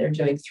know that they're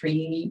doing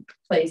 3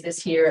 plays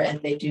this year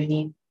and they do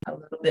need a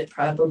little bit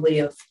probably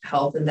of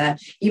help in that,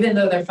 even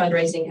though their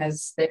fundraising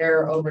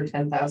they're over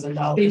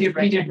 $10,000.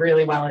 We did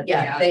really well at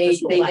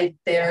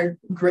they're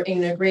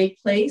in a great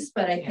place,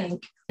 but I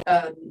think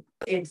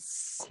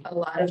it's a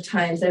lot of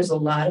times there's a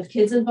lot of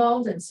kids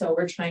involved, and so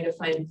we're trying to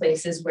find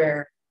places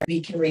where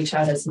we can reach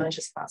out as much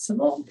as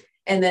possible.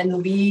 And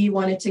then we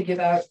wanted to give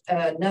out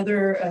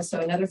another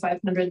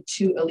 500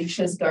 to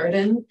Alicia's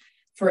Garden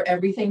for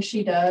everything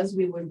she does.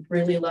 We would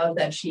really love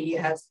that she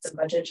has the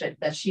budget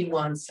that she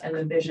wants and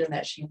the vision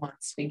that she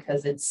wants,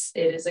 because it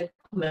is a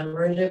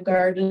commemorative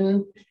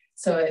garden.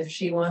 So if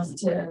she wants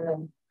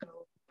to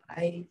go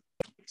buy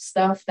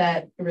stuff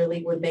that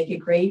really would make it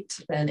great,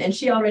 then, and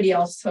she already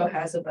also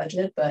has a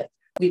budget, but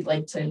we'd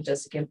like to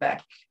just give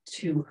back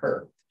to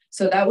her.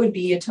 So that would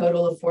be a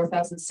total of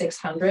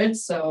 4,600.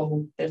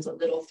 So there's a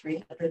little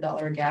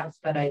 $300 gap,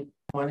 but I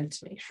wanted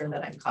to make sure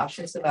that I'm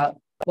cautious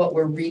about what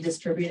we're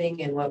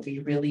redistributing and what we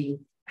really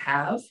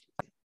have.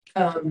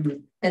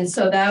 And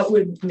so that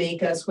would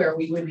make us where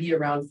we would be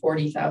around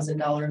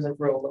 $40,000 of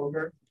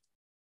rollover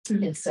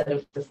instead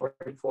of the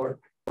 44.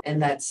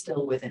 And that's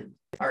still within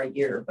our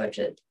year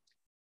budget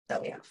that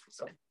we have.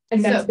 So,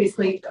 and that's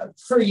basically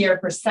per year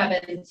for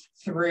 7th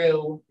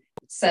through.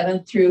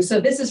 So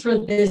this is for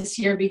this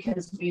year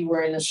because we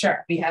were in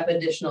we have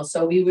additional.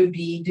 So we would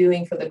be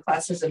doing for the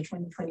classes of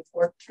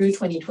 2024 through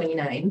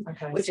 2029,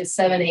 which is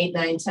 7, 8,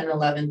 9, 10,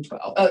 11,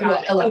 12. Oh,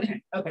 no,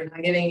 11. Okay. We're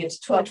not giving it to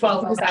 12.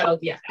 12.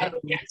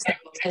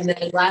 And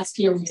then last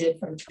year we did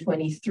from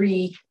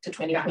 23 to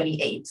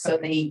 2028. So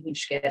they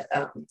each get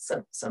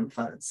some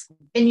funds.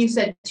 And you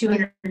said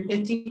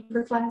 250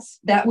 per class?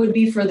 That would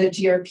be for the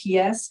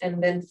GRPS,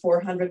 and then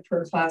 400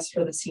 per class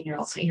for the senior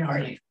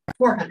all-night.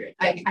 400.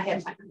 I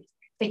had 500.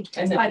 Thank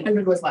you. And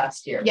 500 was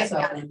last year. Yes. So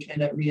I'm trying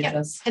to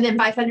readjust. And then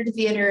 500 to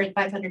theater and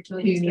 500 to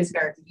Alicia's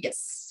Garden.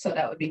 Yes. So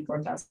that would be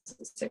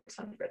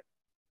 4,600.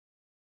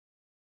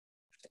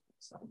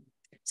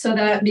 So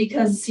that,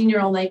 because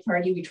senior all night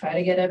party, we try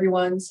to get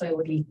everyone. So it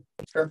would be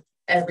for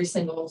every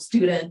single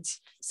student.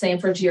 Same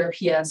for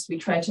GRPS. We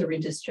try to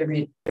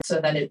redistribute so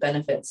that it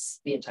benefits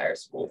the entire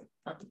school.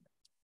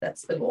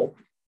 That's the goal.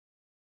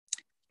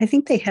 I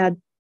think they had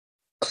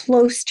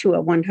close to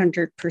a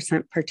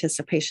 100%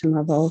 participation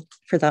level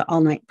for the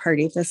all-night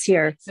party this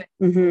year.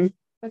 Mm-hmm.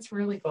 That's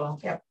really cool.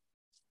 Yeah.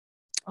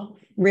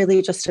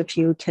 Really, just a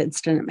few kids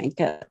didn't make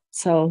it,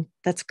 so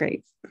that's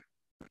great.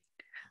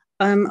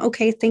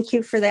 Okay, thank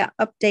you for that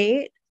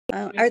update.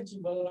 I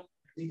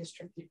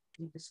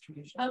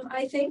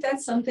think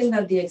that's something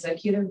that the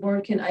executive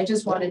board can. I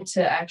just wanted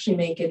to actually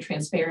make it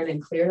transparent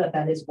and clear that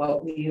that is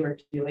what we are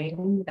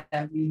doing.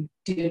 That we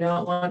do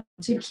not want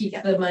to keep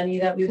the money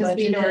that we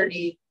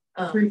budgeted.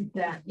 Prove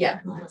that.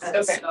 Yeah.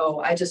 Okay. So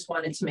I just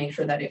wanted to make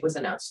sure that it was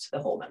announced to the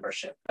whole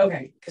membership.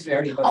 Okay, because we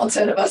already voted. All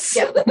 10 of us.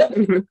 Yeah.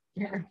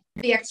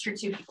 The extra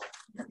 2 people.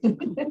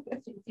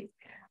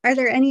 Are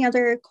there any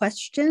other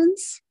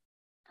questions?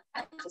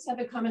 I just have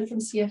a comment from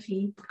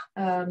CFE.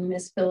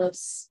 Ms.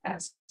 Phillips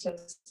asked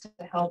us to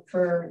help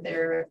for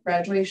their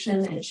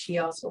graduation, and she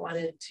also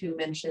wanted to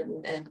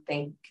mention and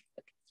thank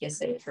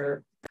PTSA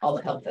for all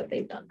the help that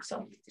they've done.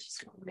 So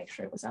just want to make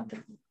sure it was out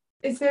there.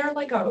 Is there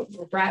like a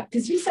wrap?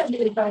 Because you said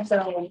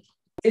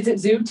is it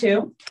Zoo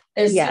too?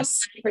 There's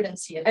yes.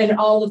 And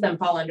all of them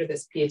fall under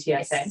this PTSA.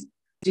 Yes.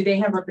 Do they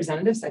have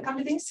representatives that come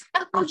to these?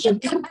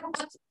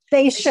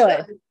 They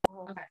should.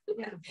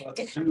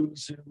 Okay.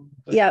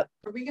 Yep.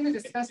 Are we going to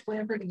discuss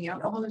Blanford and the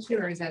alcohol issue,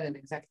 or is that an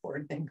exec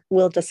board thing?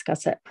 We'll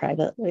discuss it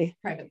privately.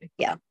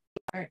 Yeah.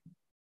 All right.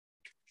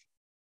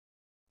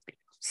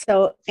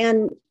 So,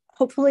 and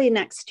hopefully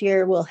next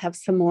year we'll have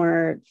some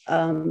more,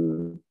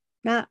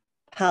 not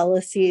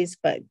policies,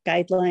 but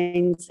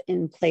guidelines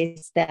in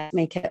place that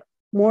make it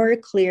more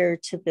clear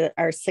to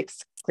our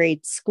 6th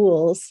grade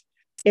schools,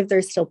 if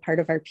they're still part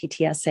of our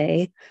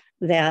PTSA,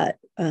 that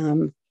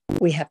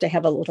we have to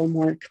have a little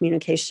more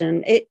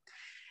communication. It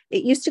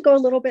used to go a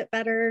little bit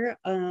better.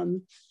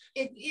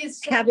 It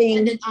is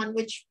having dependent on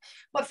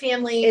what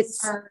families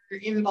are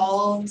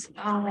involved.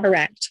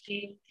 Correct.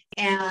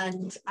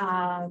 And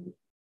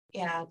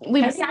Yeah.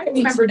 I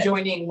remember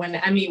joining when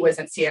Emmy was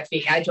at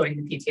CFE. I joined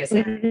the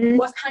PTSA. Mhm.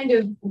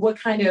 What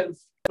kind of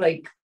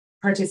like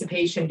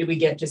participation do we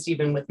get just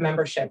even with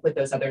membership with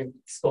those other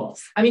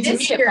schools? I mean, to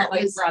me, it felt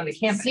like we're on the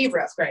campus.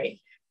 Zero. It's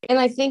great. And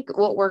I think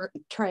what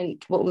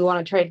we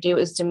want to try to do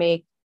is to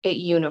make it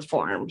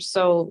uniform.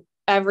 So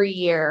every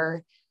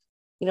year,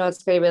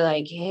 it's going to be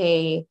like,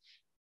 hey,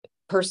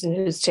 person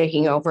who's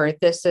taking over,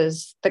 this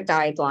is the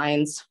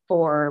guidelines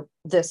for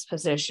this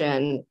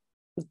position.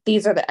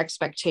 These are the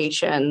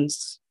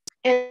expectations.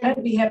 And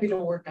I'd be happy to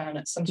work on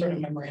it, some sort of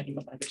memorandum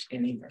of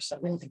understanding or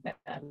something like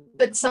that.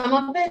 But some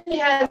of it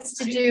has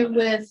to do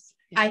with,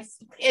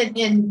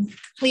 and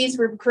please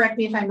correct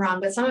me if I'm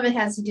wrong, but some of it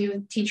has to do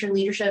with teacher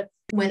leadership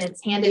when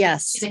it's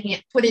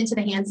put into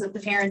the hands of the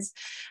parents.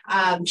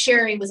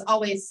 Sherry was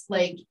always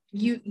like,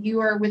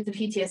 you are with the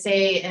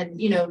PTSA, and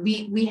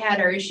we had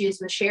our issues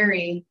with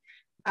Sherry,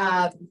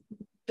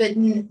 but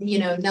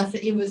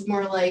nothing. It was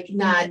more like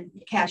not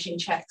cashing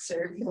checks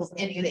or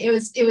anything.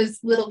 It was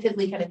little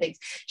piddly kind of things.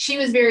 She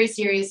was very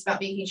serious about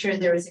making sure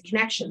there was a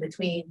connection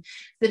between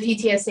the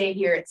PTSA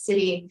here at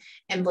City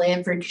and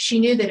Blandford.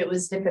 She knew that it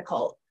was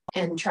difficult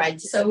and tried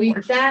to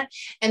support that.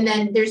 And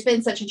then there's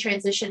been such a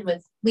transition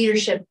with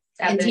leadership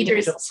and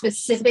teachers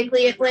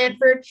specifically at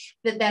Blandford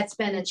that's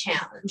been a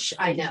challenge,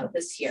 I know,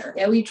 this year.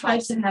 Yeah, we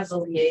tried to have the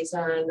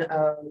liaison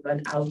of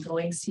an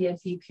outgoing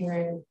CFE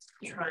parent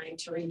trying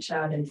to reach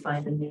out and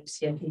find a new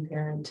CFE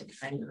parent to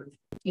kind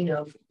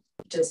of,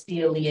 just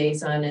be a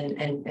liaison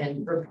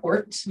and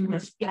report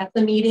at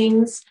the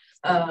meetings.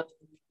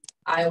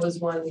 I was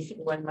one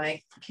when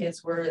my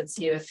kids were at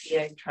CFE,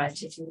 I tried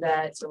to do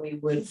that. So we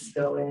would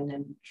go in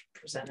and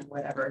present and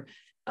whatever.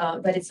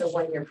 But it's a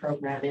one-year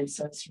program, and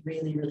so it's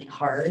really, really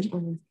hard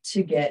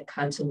to get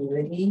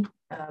continuity.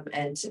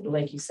 And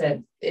like you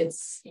said,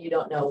 you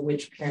don't know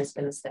which parent's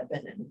going to step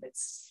in, and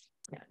it's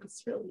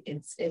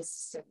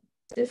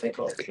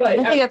difficult. But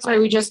I think that's why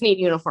we just need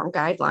uniform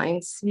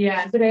guidelines.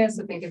 Yeah, but I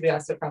also think it would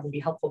also probably be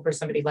helpful for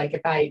somebody like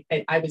if I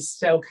was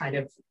so kind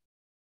of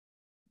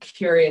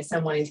curious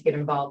and wanting to get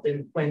involved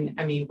in when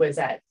Emmy was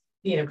at,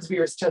 because we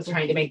were still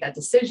trying to make that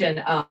decision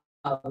of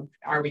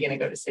are we going to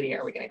go to City?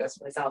 Are we going to go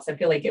someplace else? I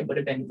feel like it would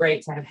have been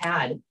great to have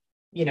had,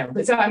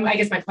 but so I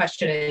guess my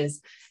question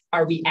is,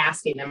 are we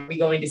asking them? Are we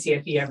going to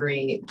CFE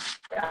every,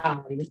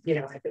 at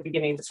the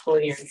beginning of the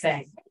school year and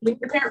saying, your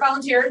parent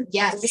volunteered?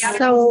 Yes.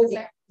 So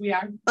we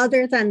are.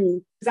 Other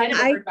than, because I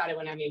never heard about it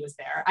when Emmy was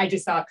there. I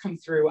just saw it come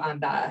through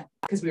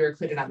because we were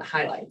included on the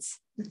highlights.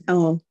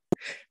 Oh,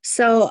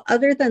 so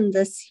other than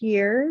this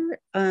year,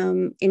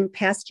 in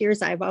past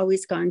years, I've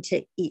always gone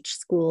to each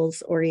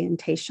school's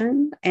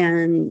orientation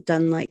and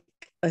done like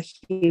a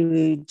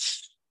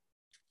huge.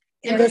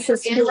 And this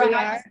is who we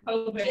are.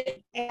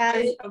 COVID.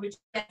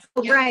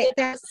 Right.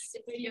 That's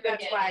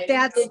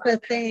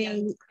the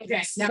thing.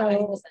 Okay.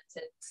 So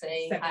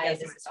say hi.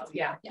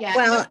 Yeah.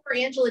 Well, for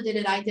Angela did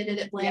it. I did it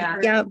at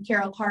Blandford. Yeah.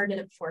 Carol Carr did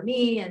it before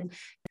me, and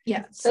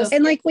So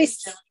and like we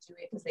do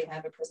it because they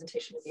have a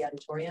presentation in the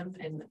auditorium,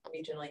 and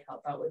we generally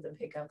help out with the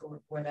pickup or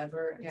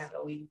whatever. And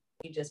so we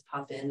just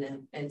pop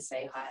in and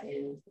say hi,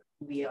 and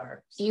we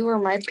are. You were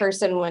my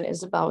person when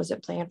Isabel was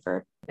at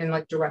Blandford and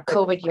like direct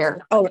COVID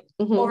year. Oh,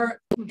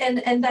 or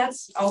and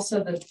that's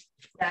also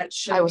that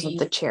should. I wasn't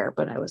the chair,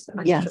 but I was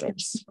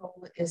the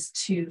goal is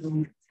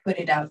to put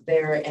it out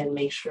there and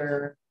make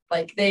sure,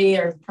 like, they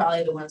are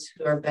probably the ones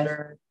who are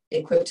better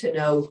equipped to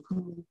know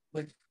who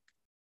would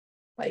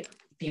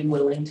be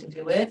willing to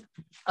do it,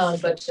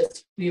 but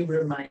just we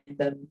remind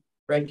them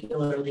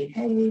regularly,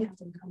 hey, have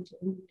them come to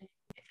the meeting.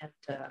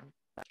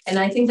 And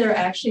I think they're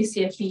actually,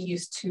 CFE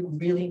used to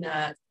really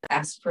not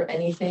ask for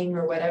anything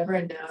or whatever,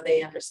 and now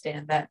they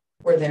understand that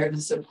we're there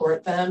to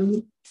support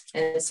them,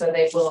 and so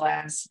they will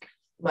ask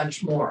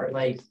much more.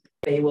 Like,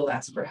 they will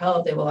ask for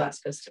help, they will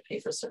ask us to pay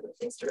for certain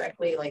things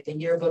directly, like the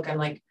yearbook. I'm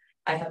like,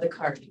 I have the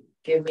card,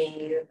 give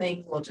me the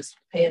thing, we'll just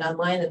pay it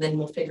online and then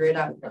we'll figure it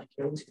out. Like,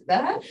 you'll do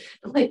that?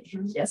 I'm like,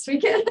 yes, we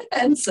can.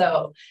 And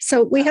so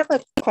we have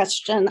a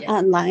question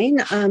online.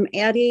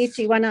 Addie,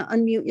 do you want to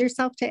unmute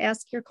yourself to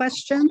ask your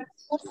question?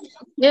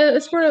 Yeah,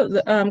 it's for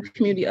the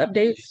community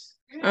updates.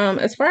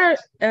 As far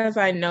as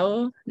I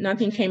know,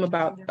 nothing came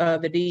about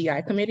the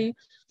DEI committee.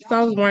 So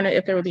I was wondering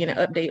if there would be an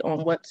update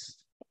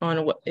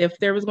on if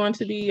there was going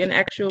to be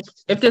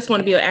if this going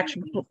to be an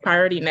actual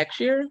priority next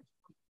year,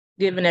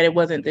 given that it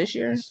wasn't this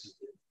year.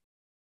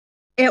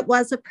 It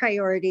was a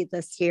priority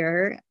this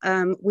year.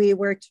 We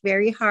worked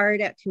very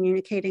hard at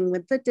communicating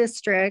with the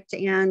district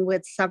and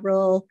with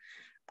several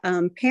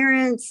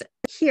parents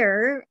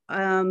here.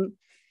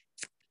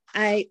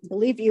 I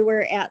believe you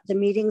were at the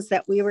meetings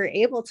that we were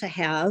able to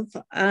have.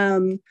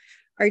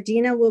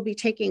 Ardina will be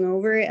taking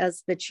over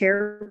as the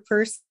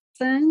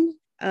chairperson.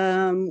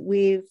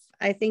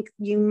 I think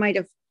you might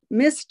have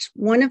missed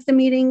one of the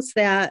meetings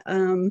that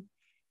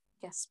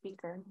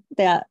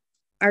that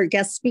our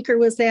guest speaker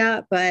was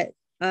at, but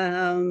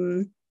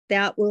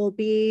that will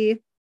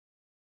be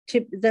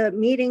the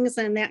meetings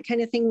and that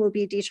kind of thing will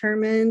be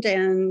determined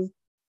and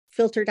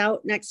filtered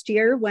out next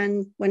year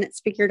when it's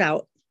figured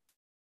out.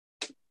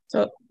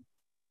 So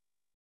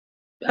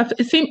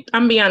it seemed,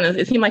 I'm being honest,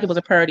 it seemed like it was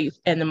a priority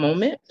in the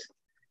moment.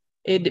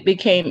 It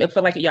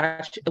felt like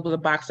it was a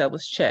box that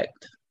was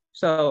checked.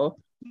 So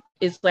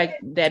it's like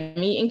that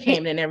meeting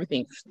came and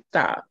everything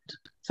stopped.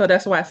 So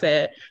that's why I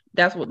said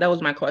that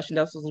was my question.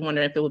 That was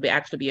wondering if it would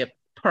actually be a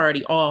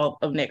priority all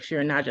of next year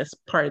and not just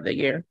part of the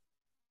year.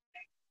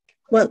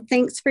 Well,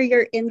 thanks for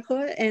your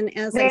input. And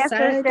as I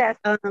said,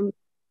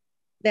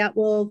 that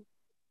will,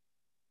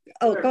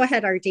 go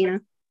ahead,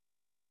 Ardina.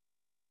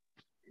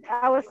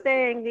 I was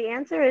saying the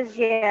answer is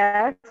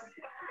yes.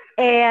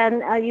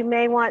 And you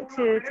may want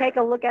to take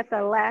a look at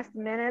the last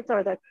minutes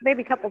or the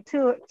maybe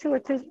two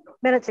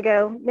minutes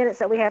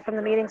that we have from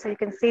the meeting, so you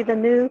can see the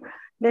new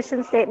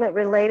mission statement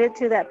related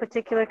to that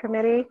particular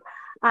committee.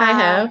 I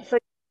have. So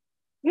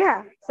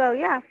yeah.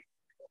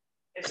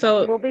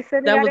 So we'll be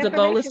sending that was that the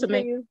goal, is information to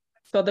make. you.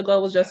 So the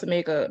goal was just to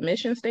make a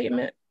mission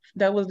statement.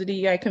 That was the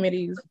DEI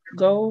committee's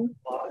goal.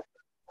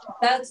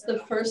 That's the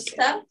first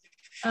step.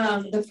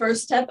 And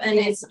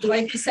it's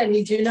like you said,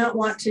 we do not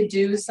want to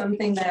do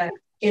something that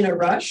in a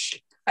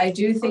rush. I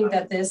do think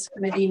that this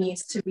committee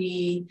needs to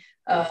be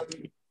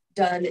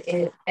done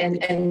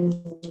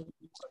and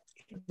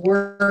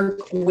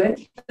work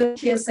with the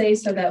PTSA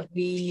so that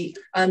we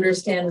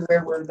understand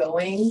where we're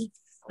going.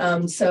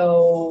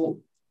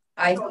 So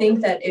I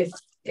think that if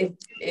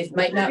it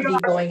might not be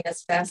going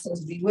as fast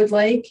as we would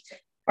like.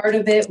 Part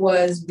of it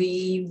was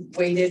we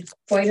waited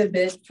quite a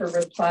bit for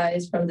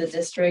replies from the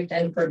district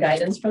and for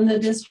guidance from the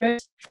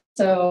district.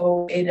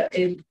 So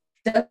it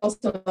does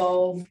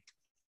also,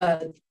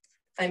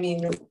 I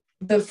mean,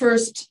 the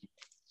first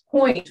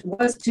point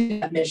was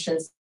to have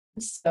missions.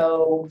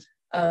 So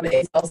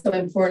it's also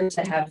important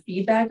to have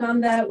feedback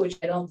on that, which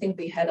I don't think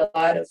we had a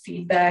lot of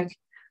feedback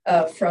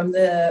from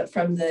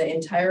the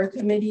entire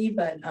committee,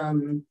 but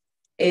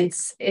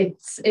it's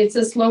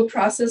a slow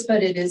process,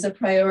 but it is a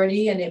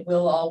priority, and it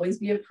will always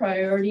be a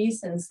priority,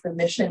 since the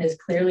mission is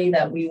clearly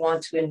that we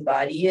want to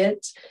embody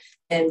it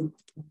and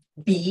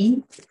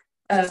be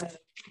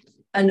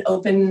an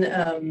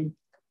open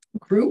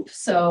group.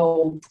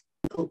 So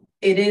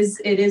it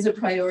is a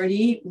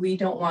priority. We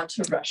don't want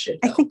to rush it,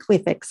 though. I think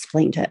we've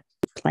explained it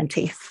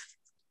plenty.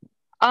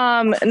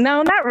 No,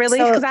 not really,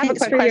 because I have a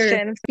quick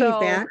question.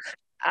 Feedback.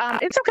 So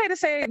it's okay to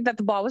say that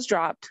the ball was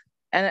dropped.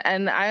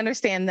 And I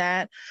understand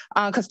that,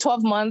 because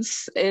 12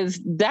 months is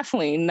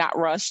definitely not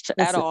rushed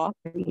at all.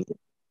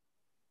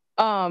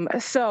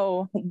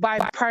 So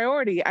by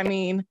priority, I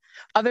mean,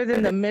 other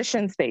than the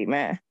mission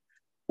statement,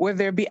 will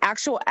there be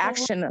actual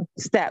action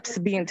steps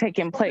being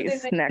taken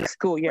place next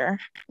school year?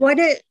 What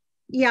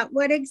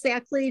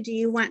exactly do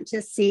you want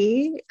to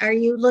see? Are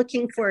you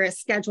looking for a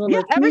schedule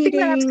of everything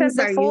meetings? That I've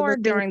said before,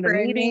 during the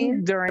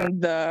meeting, during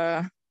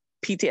the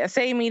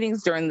PTSA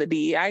meetings, during the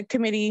DEI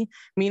committee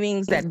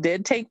meetings that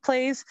did take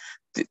place,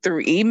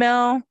 through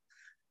email,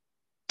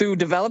 through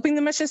developing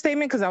the mission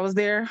statement, because I was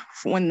there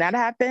when that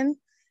happened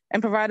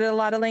and provided a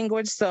lot of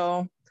language.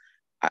 So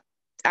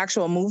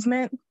actual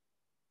movement,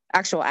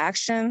 actual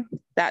action,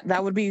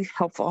 that would be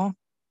helpful.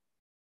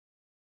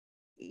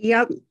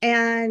 Yep.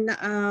 And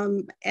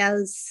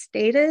as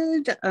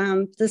stated,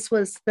 this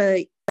was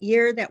the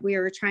year that we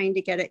were trying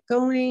to get it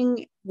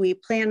going. We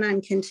plan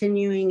on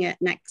continuing it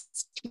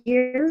next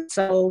year.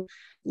 So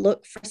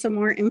look for some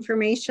more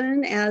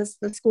information as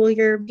the school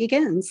year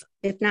begins,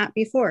 if not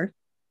before.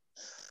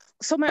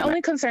 So my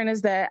only concern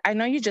is that I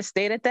know you just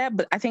stated that,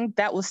 but I think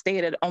that was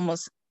stated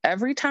almost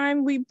every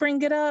time we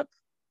bring it up.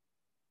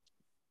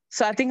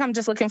 So I think I'm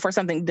just looking for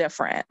something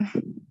different.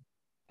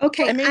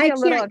 Okay. And maybe a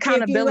little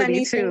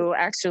accountability too,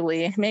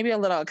 actually. Maybe a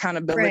little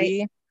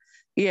accountability. Right.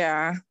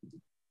 Yeah.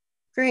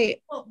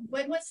 Great. Well,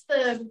 when was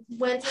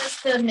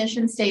the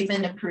mission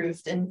statement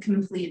approved and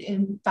complete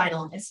and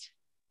finalized?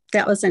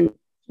 That was in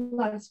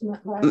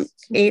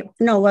April.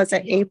 No, was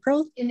it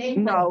April? In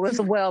April. No, it was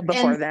well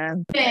before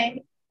then.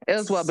 May. It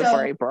was well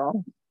before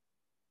April.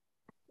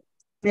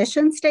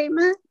 Mission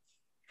statement?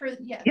 The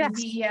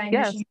DEI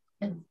yes.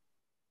 mission.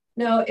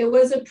 No, it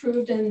was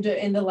approved in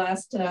the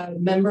last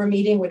member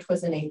meeting, which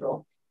was in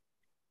April.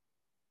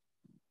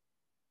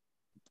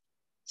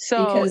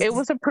 So it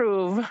was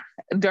approved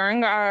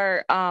during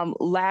our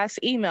last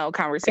email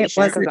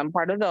conversation, because I'm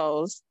part of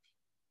those.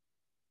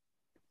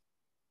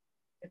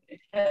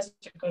 It has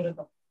to go to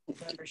the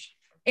membership.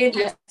 It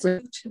has to go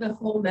to the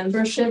whole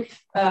membership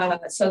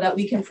so that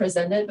we can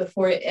present it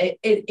before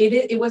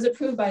it was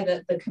approved by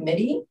the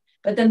committee,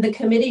 but then the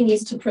committee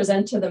needs to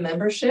present to the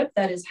membership.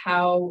 That is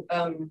how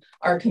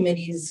our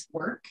committees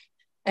work.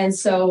 And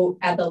so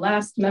at the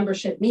last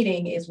membership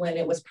meeting is when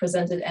it was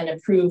presented and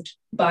approved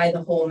by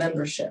the whole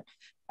membership.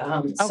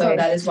 So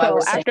that is why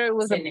we're saying after it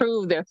was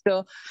approved, they're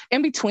still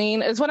in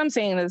between. Is what I'm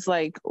saying is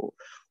like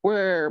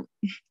we're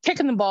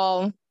kicking the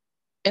ball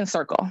in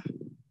circle.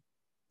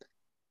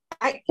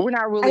 We're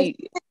not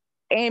really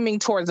aiming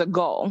towards a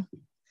goal.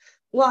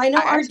 Well, I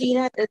know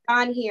Ardina is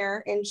on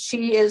here and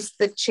she is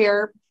the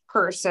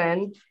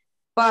chairperson,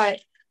 but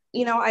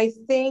I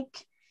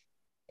think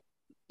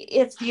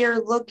if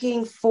you're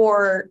looking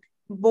for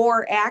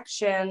more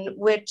action,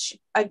 which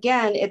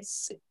again,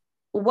 it's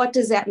what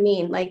does that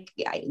mean? Like,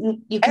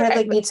 you kind of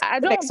like need I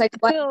specifics.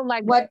 don't Like feel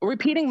like what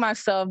repeating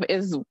myself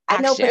is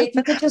action. I know, but if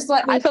you could just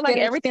let me I feel like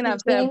finish everything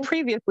I've said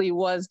previously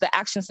was the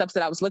action steps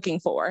that I was looking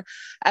for,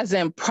 as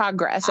in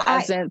progress,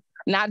 as in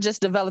not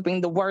just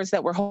developing the words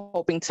that we're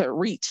hoping to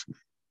reach.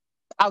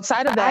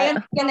 Outside of that, I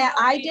understand that.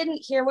 I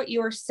didn't hear what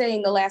you were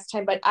saying the last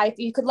time, but if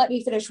you could let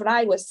me finish what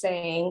I was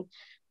saying,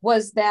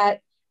 was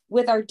that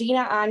with our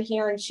Dina on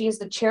here and she's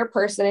the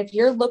chairperson, if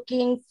you're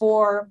looking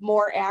for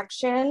more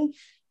action,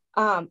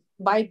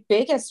 my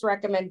biggest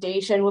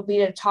recommendation would be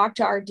to talk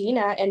to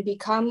Ardina and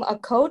become a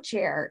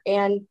co-chair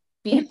and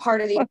be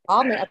part of the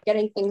involvement of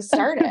getting things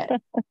started.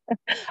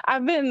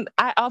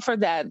 I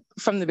offered that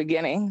from the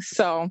beginning.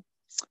 So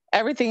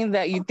everything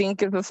that you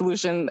think is a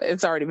solution,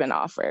 it's already been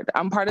offered.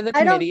 I'm part of the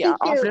committee. I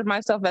offered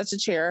myself as a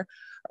chair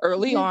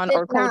early on,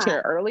 or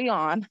co-chair early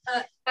on.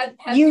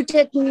 You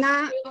did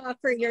not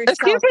offer yourself.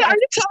 Excuse me, are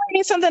you telling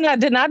me something I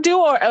did not do,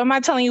 or am I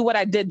telling you what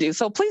I did do?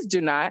 So please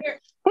do not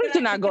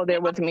go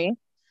there with me.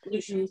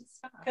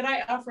 Could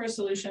I offer a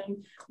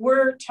solution?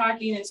 We're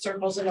talking in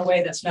circles in a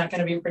way that's not going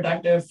to be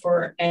productive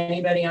for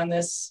anybody on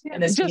this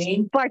in this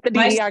meeting. Like the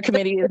DEI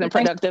committee isn't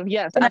productive.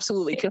 Yes,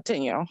 absolutely.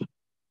 Continue.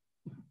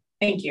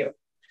 Thank you.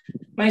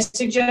 My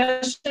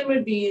suggestion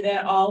would be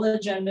that all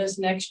agendas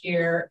next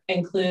year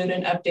include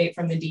an update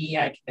from the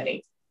DEI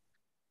committee.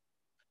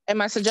 And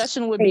my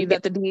suggestion would be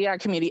that the DEI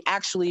committee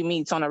actually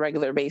meets on a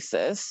regular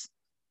basis.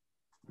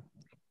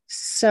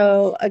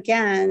 So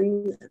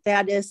again,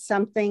 that is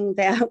something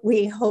that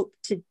we hope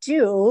to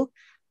do.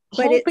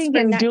 But hoping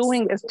and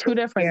doing is two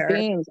different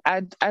things.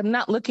 I'm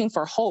not looking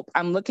for hope.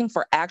 I'm looking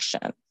for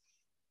action.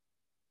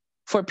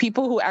 For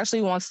people who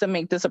actually wants to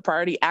make this a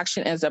priority,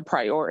 action is a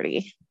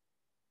priority.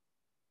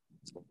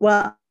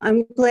 Well,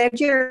 I'm glad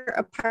you're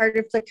a part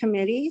of the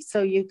committee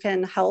so you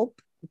can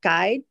help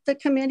guide the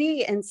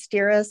committee and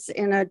steer us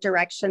in a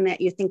direction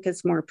that you think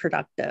is more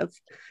productive.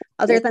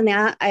 Other than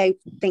that, I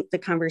think the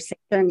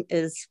conversation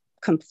is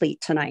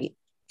complete tonight.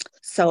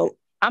 So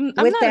I'm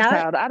not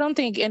proud. I don't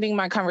think ending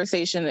my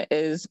conversation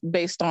is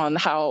based on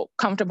how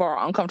comfortable or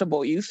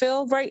uncomfortable you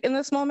feel right in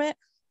this moment.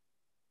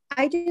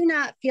 I do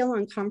not feel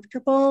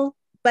uncomfortable,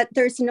 but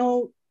there's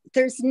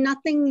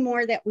nothing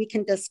more that we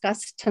can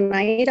discuss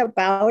tonight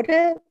about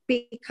it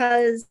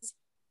because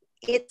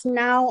it's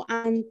now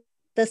on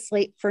the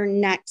slate for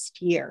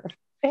next year.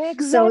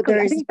 Exactly. So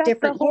there's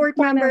different board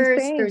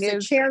members, there's a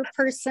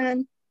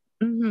chairperson.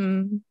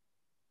 Mm-hmm.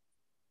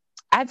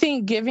 I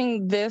think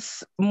giving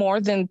this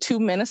more than 2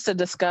 minutes to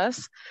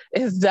discuss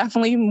is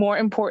definitely more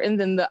important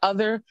than the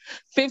other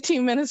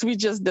 15 minutes we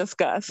just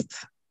discussed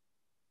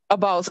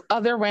about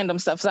other random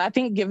stuff. So I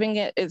think giving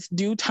it its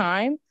due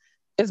time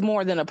is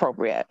more than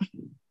appropriate,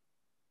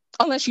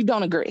 unless you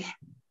don't agree.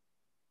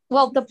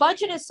 Well, the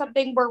budget is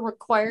something we're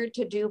required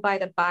to do by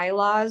the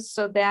bylaws.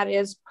 So that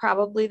is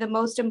probably the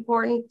most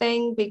important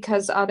thing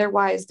because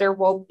otherwise there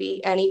won't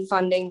be any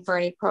funding for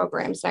any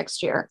programs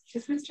next year.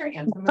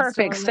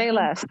 Perfect. Say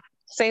less.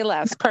 Say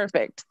less.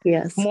 Perfect.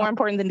 Yes. More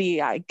important than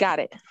DEI. Got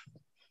it.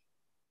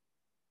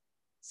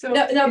 So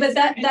no,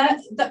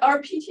 but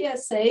our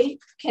PTSA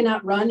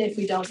cannot run if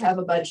we don't have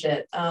a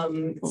budget.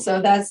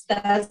 So that's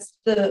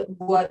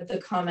what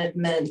the comment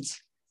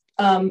meant.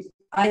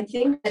 I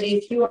think that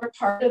if you are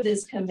part of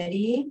this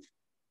committee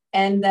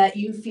and that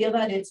you feel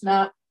that it's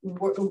not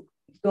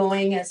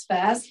going as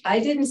fast, I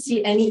didn't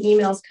see any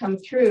emails come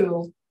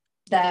through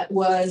that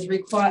was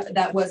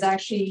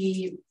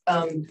actually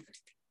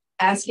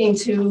asking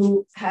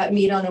to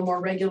meet on a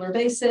more regular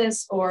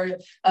basis or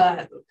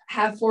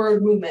have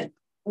forward movement.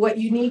 What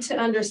you need to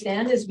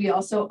understand is we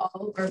also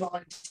all are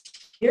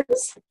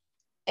volunteers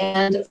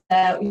and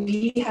that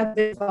we have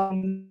been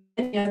involved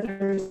many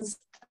others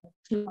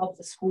to help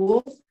the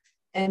school.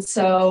 And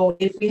so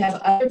if we have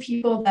other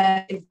people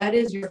if that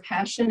is your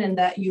passion and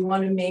that you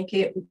want to make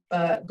it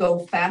go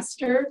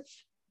faster,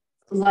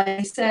 like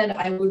I said,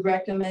 I would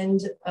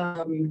recommend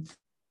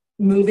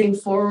moving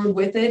forward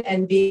with it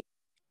and being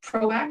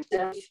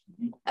proactive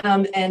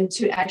and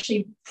to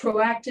actually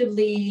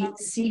proactively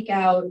seek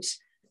out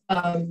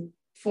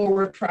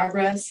forward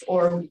progress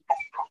or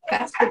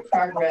faster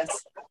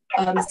progress.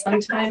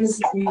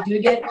 Sometimes we do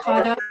get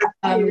caught up.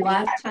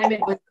 Last time it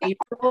was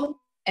April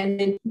and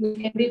then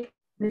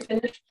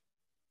finished.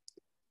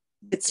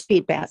 It's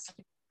feedback.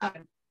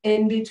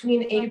 In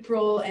between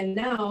April and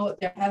now,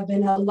 there have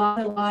been a lot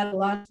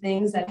of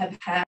things that have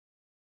happened.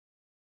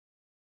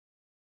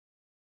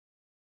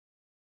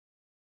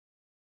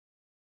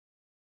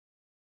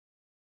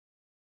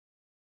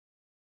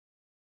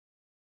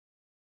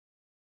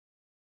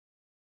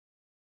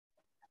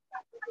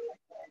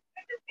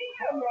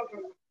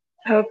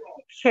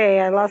 Okay,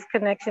 I lost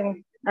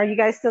connection. Are you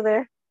guys still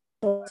there?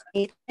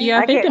 Yeah,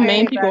 I think the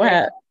main people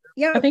had.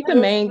 Yeah, I think the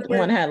main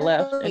one had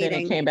left and then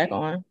it came back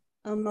on.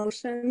 A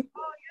motion.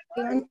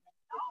 I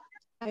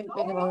make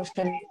a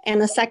motion.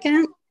 And a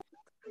second?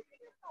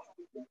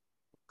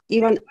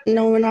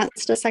 No one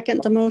wants to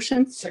second the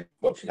motion?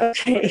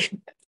 Okay.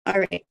 All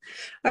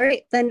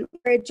right. Then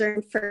we're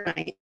adjourned for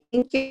tonight.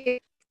 Thank you.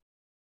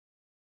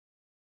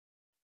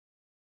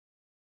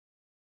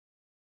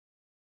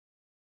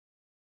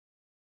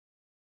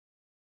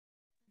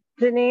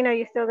 Janine, are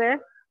you still there?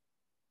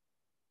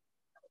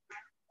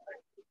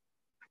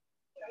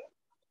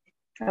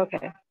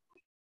 Okay.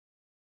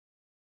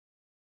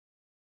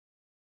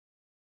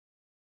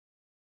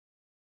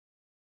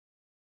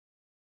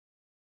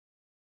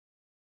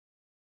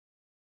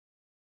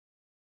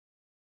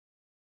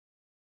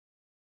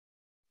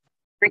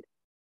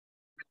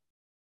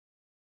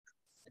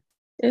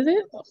 Is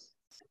it?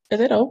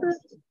 Is it over?